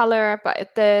in the colour,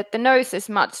 but the nose is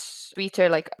much sweeter,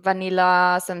 like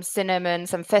vanilla, some cinnamon,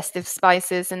 some festive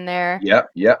spices in there. Yeah.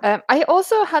 I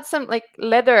also had some like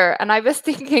leather, and I was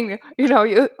thinking,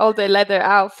 all the leather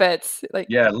outfits, like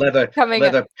leather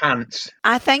pants.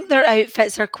 I think their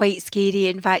outfits are quite scary.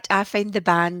 In fact, I find the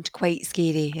band quite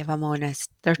scary, if I'm honest.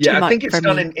 They're too much. I think it's for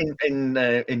done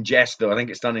me. in jest, though. I think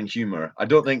it's done in humour. I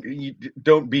don't think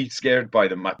don't be scared by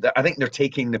them. I think they're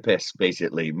taking the piss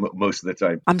basically most of the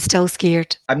time. I'm still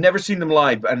scared. I've never seen them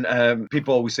live, and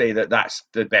people always say that that's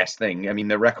the best thing. I mean,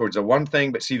 their records are one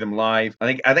thing, but see them live, I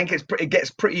think it gets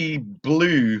pretty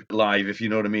blue live, if you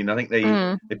know what I mean. I think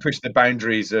they push the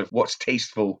boundaries of what's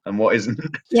tasteful and what isn't.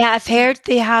 Yeah, I've heard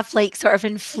they have like sort of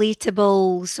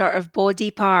inflatable sort of body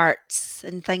parts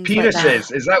and things like that.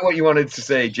 Penises. Is that what you wanted to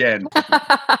say, Jen?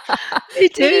 They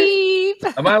do.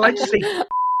 Am I allowed to say?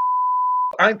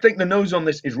 I think the nose on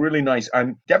this is really nice.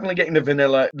 I'm definitely getting the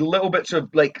vanilla, little bits of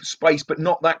like spice, but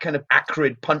not that kind of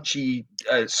acrid, punchy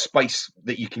spice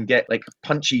that you can get, like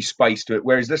punchy spice to it.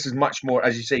 Whereas this is much more,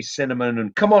 as you say, cinnamon.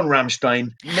 And come on, Rammstein,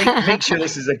 make sure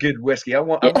this is a good whiskey. I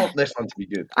want this one to be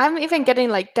good. I'm even getting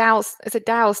like doused. It's a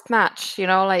doused match,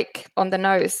 like on the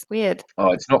nose. Weird.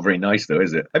 Oh, it's not very nice though,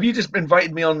 is it? Have you just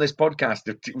invited me on this podcast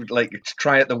to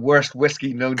try out the worst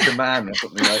whiskey known to man or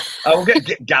something like? I will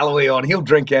get Galloway on. He'll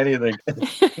drink anything.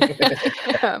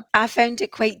 I found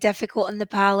it quite difficult on the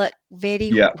palate.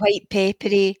 Very white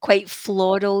peppery, quite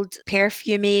floraled,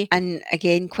 perfumey, and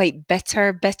again quite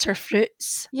bitter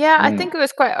fruits. Yeah, I think it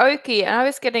was quite oaky, and I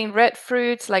was getting red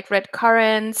fruits like red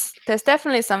currants. There's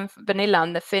definitely some vanilla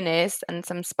on the finish and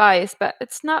some spice, but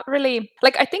it's not really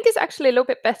like, I think it's actually a little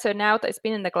bit better now that it's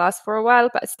been in the glass for a while,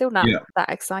 but it's still not that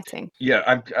exciting.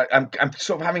 Yeah, I'm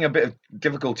sort of having a bit of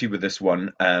difficulty with this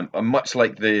one. Much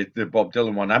like the Bob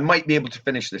Dylan one, I might be able to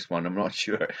finish this one. I'm not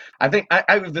sure. I think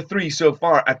out of the three so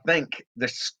far, I think the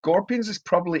Scorpions is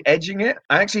probably edging it.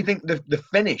 I actually think the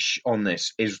finish on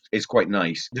this is quite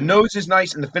nice. The nose is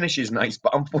nice and the finish is nice,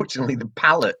 but unfortunately the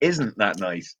palate isn't that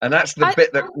nice, and that's the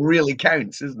bit that really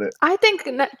counts, isn't it? I think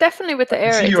definitely with the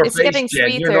air, it's face, getting Jen,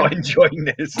 sweeter. You're not enjoying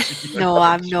this. No,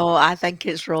 I'm not. I think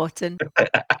it's rotten.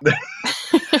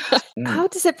 How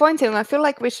disappointing. I feel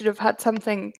like we should have had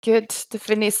something good to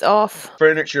finish off.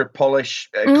 Furniture polish,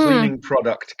 cleaning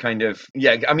product kind of.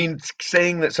 Yeah, I mean,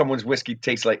 saying that someone's whiskey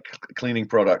tastes like cleaning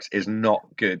products is not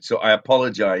good. So I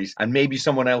apologize. And maybe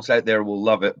someone else out there will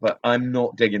love it, but I'm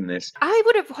not digging this. I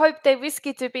would have hoped their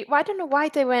whiskey to be, well, I don't know why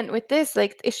they went with this.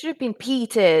 Like, it should have been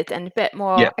peated and a bit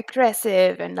more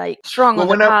aggressive and like strong on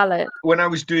the palate. When I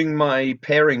was doing my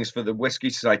pairings for the Whisky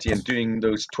Society and doing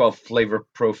those 12 flavor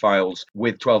profiles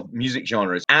with 12 music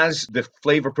genres, as the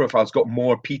flavor profiles got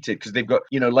more peated, because they've got,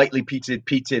 lightly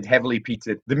peated, heavily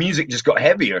peated, the music just got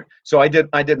heavier. So I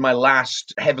did my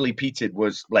last heavily peated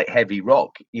was like heavy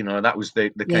rock, that was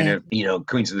the kind of,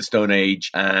 Queens of the Stone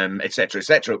Age,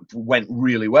 etc., went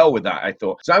really well with that, I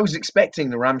thought. So I was expecting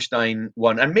the Rammstein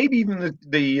one and maybe even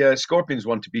the Scorpions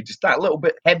one to be just that little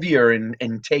bit heavier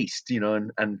in taste,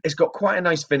 and it's got quite a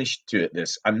nice finish to it.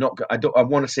 I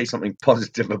want to say something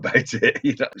positive about it.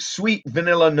 Sweet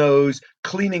vanilla nose,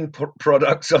 cleaning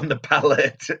products on the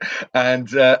palate, and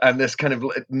this kind of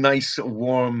nice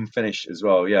warm finish as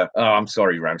well. Yeah. Oh, I'm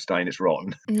sorry, Rammstein, it's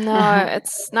rotten. No,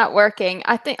 it's not working.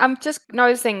 I think I'm just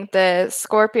noticing the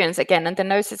Scorpions again, and the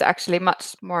nose is actually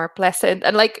much more pleasant.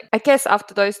 And like, I guess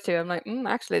after those two, I'm like,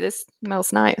 actually, this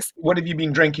smells nice. What have you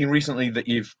been drinking recently that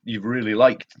you've really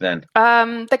liked then?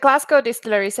 The Glasgow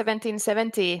Distillery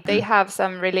 1770. They have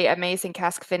some really amazing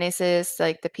cask finishes,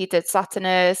 like the peated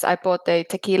Satanus. I bought the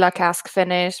tequila cask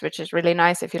finish, which is really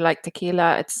nice. If you like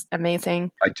tequila, it's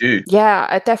amazing. I do. Yeah,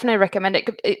 I definitely recommend it.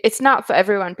 It's not for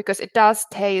everyone because it does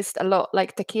taste a lot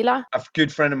like tequila. A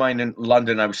good friend of mine in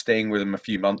London, I was staying with him a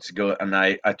few months ago, and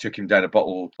I took him down a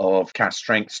bottle of cask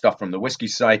strength stuff from the Whisky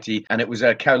Society, and it was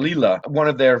a Caolila, one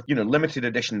of their limited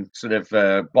edition sort of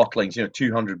bottlings,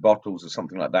 200 bottles or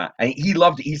something like that. And he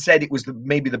loved it. He said it was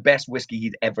maybe the best whiskey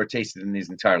he'd ever tasted in his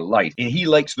entire life. And he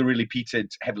likes the really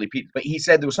peated, heavily peated, but he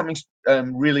said there was something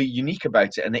really unique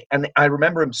about it. And I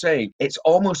remember him saying it's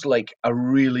almost like a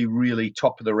really, really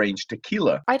top of the range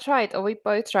tequila. We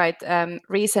both tried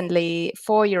recently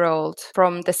 4-year-old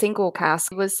from the single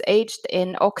cask. It was aged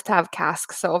in octave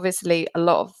cask, so obviously a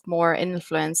lot of more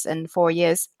influence in 4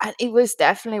 years. And it was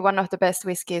definitely one of the best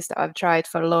whiskeys that I've tried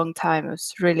for a long time. It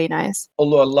was really nice.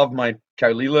 Although I love my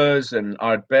Caolilas and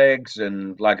Ardbegs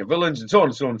and Lagavulins and so on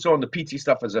and so on and so on. The peaty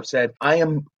stuff, as I've said, I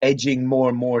am edging more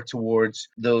and more towards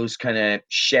those kind of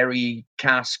sherry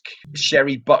cask,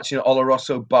 sherry butts,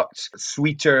 Oloroso butts,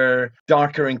 sweeter,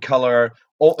 darker in colour,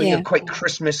 quite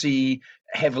Christmassy,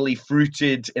 heavily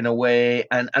fruited in a way,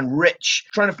 and rich,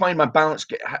 trying to find my balance,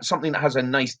 something that has a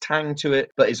nice tang to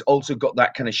it, but it's also got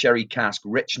that kind of sherry cask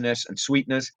richness and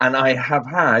sweetness. And I have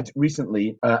had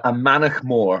recently a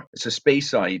Manachmore. It's a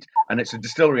Speyside, and it's a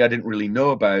distillery I didn't really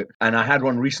know about. And I had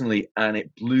one recently, and it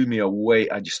blew me away.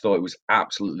 I just thought it was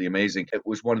absolutely amazing. It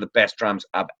was one of the best drams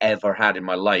I've ever had in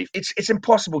my life. It's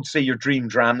impossible to say your dream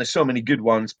dram. There's so many good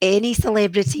ones. Any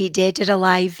celebrity, dead or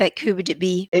alive, Vic, who would it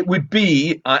be? It would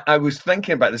be, I was thinking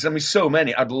about this. I mean, so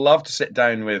many. I'd love to sit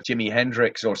down with Jimi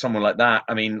Hendrix or someone like that.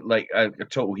 I mean, like a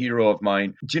total hero of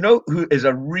mine. Do you know who is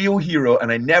a real hero?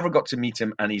 And I never got to meet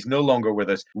him, and he's no longer with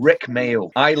us. Rick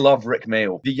Mail. I love Rick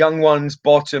Mail. The Young Ones,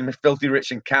 Bottom, Filthy Rich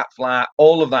and Cat Flat,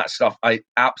 all of that stuff. I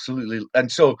absolutely.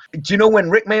 And so, do you know when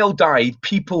Rick Mail died,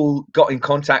 people got in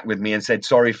contact with me and said,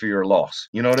 sorry for your loss.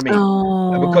 You know what I mean?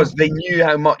 Oh. Because they knew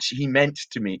how much he meant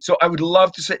to me. So I would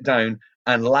love to sit down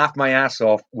and laughed my ass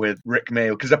off with Rick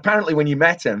Mail, because apparently when you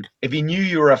met him, if he knew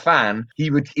you were a fan,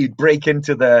 he'd break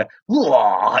into the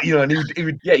and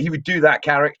he would do that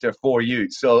character for you.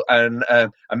 So and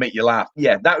make you laugh.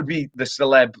 Yeah, that would be the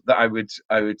celeb that I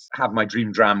would have my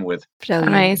dream dram with. Brilliant.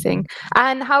 Amazing.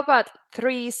 And how about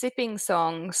 3 sipping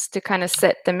songs to kind of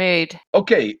set the mood?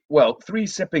 Okay, well, 3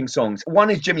 sipping songs. One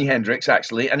is Jimi Hendrix,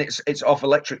 actually, and it's off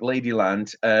Electric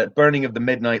Ladyland, Burning of the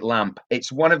Midnight Lamp.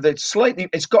 It's one of the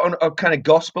it's got a kind of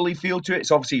gospel-y feel to it.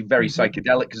 It's obviously very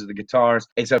psychedelic because of the guitars.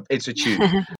 It's a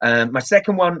tune. My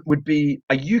second one would be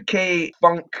a UK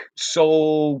funk,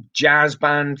 soul, jazz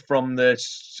band from the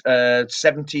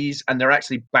 70s, and they're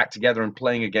actually back together and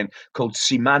playing again, called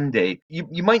Simande.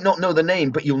 You might not know the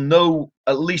name, but you'll know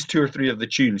at least 2 or 3 of the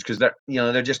tunes, because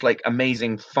they're just like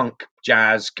amazing funk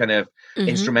jazz kind of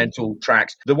instrumental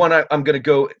tracks. The one I'm going to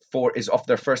go for is off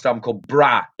their first album called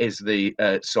Bra is the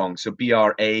song. So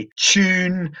BRA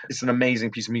tune. It's an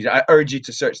amazing piece of music. I urge you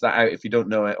to search that out if you don't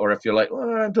know it, or if you're like,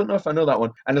 I don't know if I know that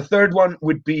one. And the third one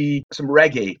would be some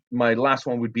reggae. My last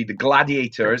one would be the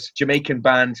Gladiators, Jamaican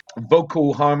band,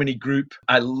 vocal harmony group.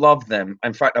 I love them.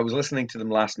 In fact, I was listening to them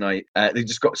last night. They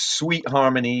just got sweet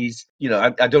harmonies.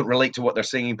 I don't relate to what they're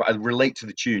singing, but I relate to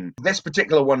the tune. This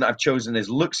particular one that I've chosen is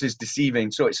Looks is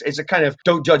Deceiving. So it's a kind of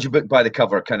don't judge a book by the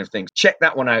cover kind of thing. Check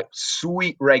that one out.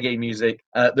 Sweet reggae music.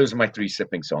 Those are my 3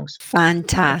 sipping songs.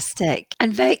 Fantastic.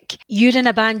 And Vic, you're in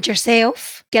a band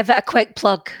yourself. Give it a quick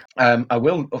plug. I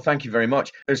will. Oh, thank you very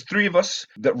much. There's 3 of us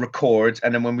that record,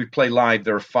 and then when we play live,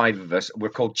 there are 5 of us. We're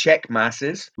called Check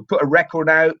Masses. We put a record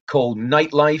out called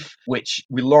Nightlife, which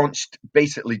we launched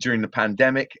basically during the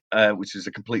pandemic, which is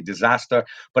a complete disaster.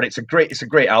 But it's a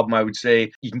great album, I would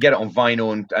say. You can get it on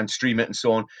vinyl and stream it and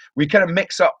so on. We kind of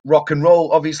mix up rock and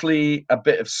roll, obviously,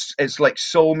 it's like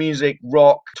soul music,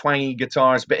 rock, twangy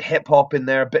guitars, a bit of hip hop in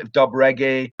there, a bit of dub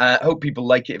reggae. I hope people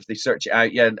like it if they search it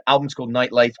out. Yeah, the album's called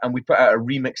Nightlife, and we put out a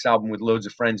remix album with loads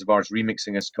of friends of ours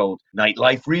remixing us called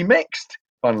Nightlife Remixed.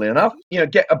 Funnily enough,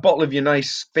 get a bottle of your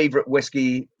nice favorite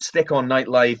whiskey, stick on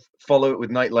Nightlife, follow it with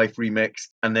Nightlife Remixed,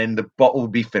 and then the bottle will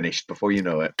be finished before you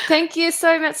know it. Thank you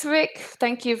so much, Rick.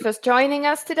 Thank you for joining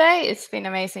us today. It's been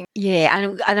amazing. Yeah,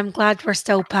 and I'm glad we're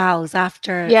still pals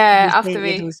after. Yeah,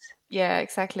 yeah,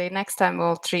 exactly. Next time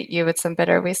we'll treat you with some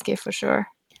better whiskey for sure.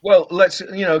 Well, let's,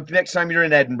 next time you're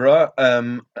in Edinburgh,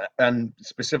 and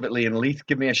specifically in Leith,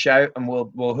 give me a shout and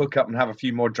we'll hook up and have a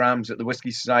few more drams at the Whisky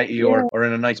Society or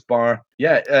in a nice bar.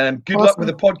 Yeah, good luck with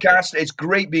the podcast. It's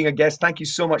great being a guest. Thank you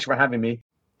so much for having me.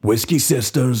 Whisky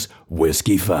Sisters,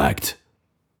 Whisky Fact.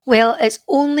 Well, it's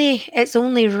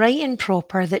only right and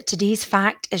proper that today's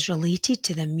fact is related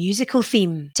to the musical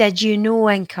theme. Did you know,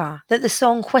 Inca, that the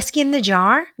song Whisky in the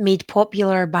Jar, made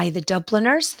popular by the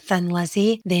Dubliners, Thin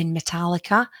Lizzy, then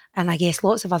Metallica, and I guess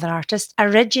lots of other artists,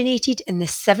 originated in the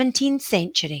 17th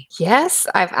century? Yes,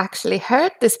 I've actually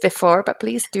heard this before, but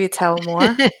please do tell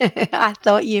more. I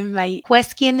thought you might.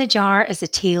 Whisky in the Jar is a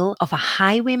tale of a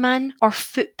highwayman or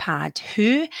footpad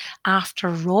who, after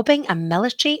robbing a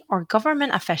military or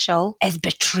government official, is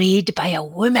betrayed by a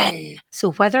woman.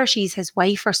 So whether she's his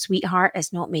wife or sweetheart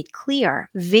is not made clear.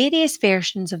 Various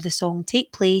versions of the song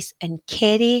take place in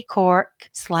Kerry, Cork,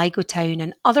 Sligo Town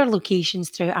and other locations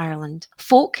throughout Ireland.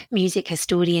 Folk music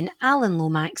historian Alan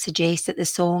Lomax suggests that the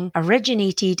song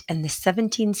originated in the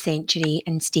 17th century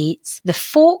and states, the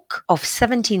folk of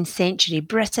 17th century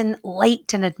Britain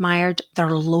liked and admired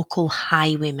their local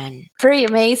highwaymen. Pretty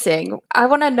amazing. I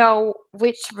want to know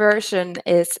which version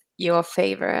is your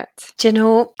favorite. Do you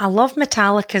know, I love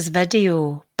Metallica's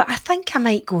video, but I think I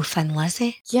might go Thin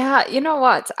Lizzy. Yeah, you know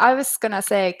what? I was going to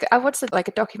say, I watched like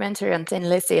a documentary on Thin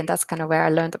Lizzy, and that's kind of where I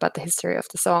learned about the history of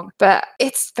the song. But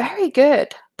it's very good.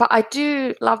 But I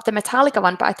do love the Metallica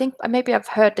one, but I think maybe I've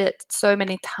heard it so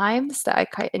many times that I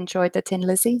quite enjoyed the Thin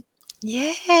Lizzy.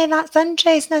 Yeah, that's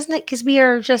interesting, isn't it? Because we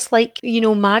are just like,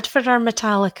 mad for our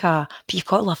Metallica. But you've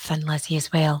got to love Thin Lizzy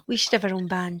as well. We should have our own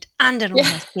band and our own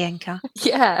whiskey, Inca.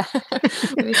 Yeah.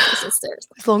 Whisky Sisters.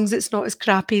 As long as it's not as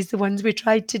crappy as the ones we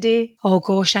tried today. Oh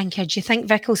gosh, Inca, do you think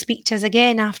Vic will speak to us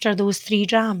again after those 3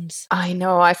 drams? I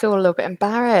know, I feel a little bit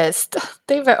embarrassed.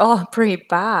 They were all pretty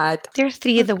bad. They're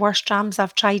 3 of the worst drams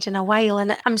I've tried in a while,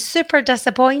 and I'm super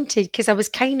disappointed because I was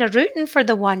kind of rooting for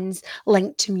the ones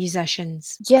linked to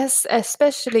musicians. Yes,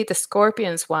 especially the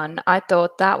Scorpions one. I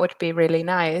thought that would be really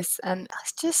nice, and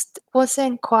it just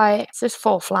wasn't quite, just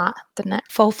fall flat, didn't it?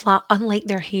 Fall flat, unlike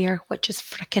their hair, which is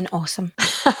freaking awesome.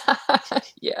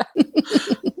 Yeah.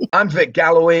 I'm Vic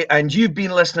Galloway, and you've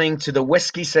been listening to the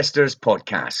Whisky Sisters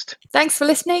podcast. Thanks for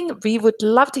listening. We would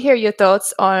love to hear your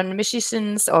thoughts on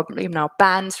musicians or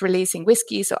bands releasing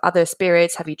whiskies or other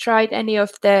spirits. Have you tried any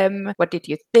of them? What did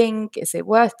you think? Is it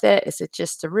worth it? Is it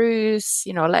just a ruse?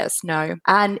 Let us know.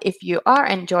 And if you are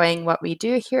enjoying what we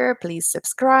do here, please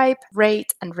subscribe,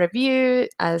 rate, and review,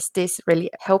 as this really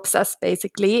helps us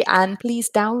basically. And please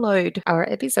download our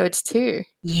episodes too.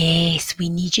 Yes, we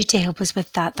need you to help us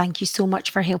with that. Thank you so much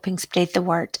for helping spread the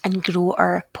word and grow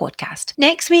our podcast.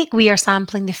 Next week, we are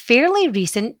sampling the fairly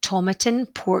recent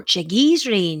Tomatin Portuguese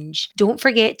range. Don't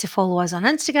forget to follow us on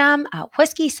Instagram at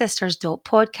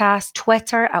whiskysisters.podcast,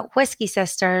 Twitter at Whisky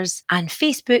Sisters, and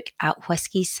Facebook at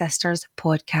Whisky Sisters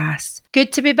Podcast.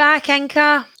 Good to be back,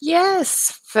 Inka.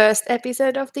 Yes, first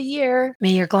episode of the year.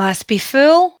 May your glass be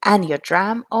full and your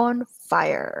dram on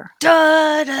fire.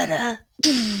 Da, da, da.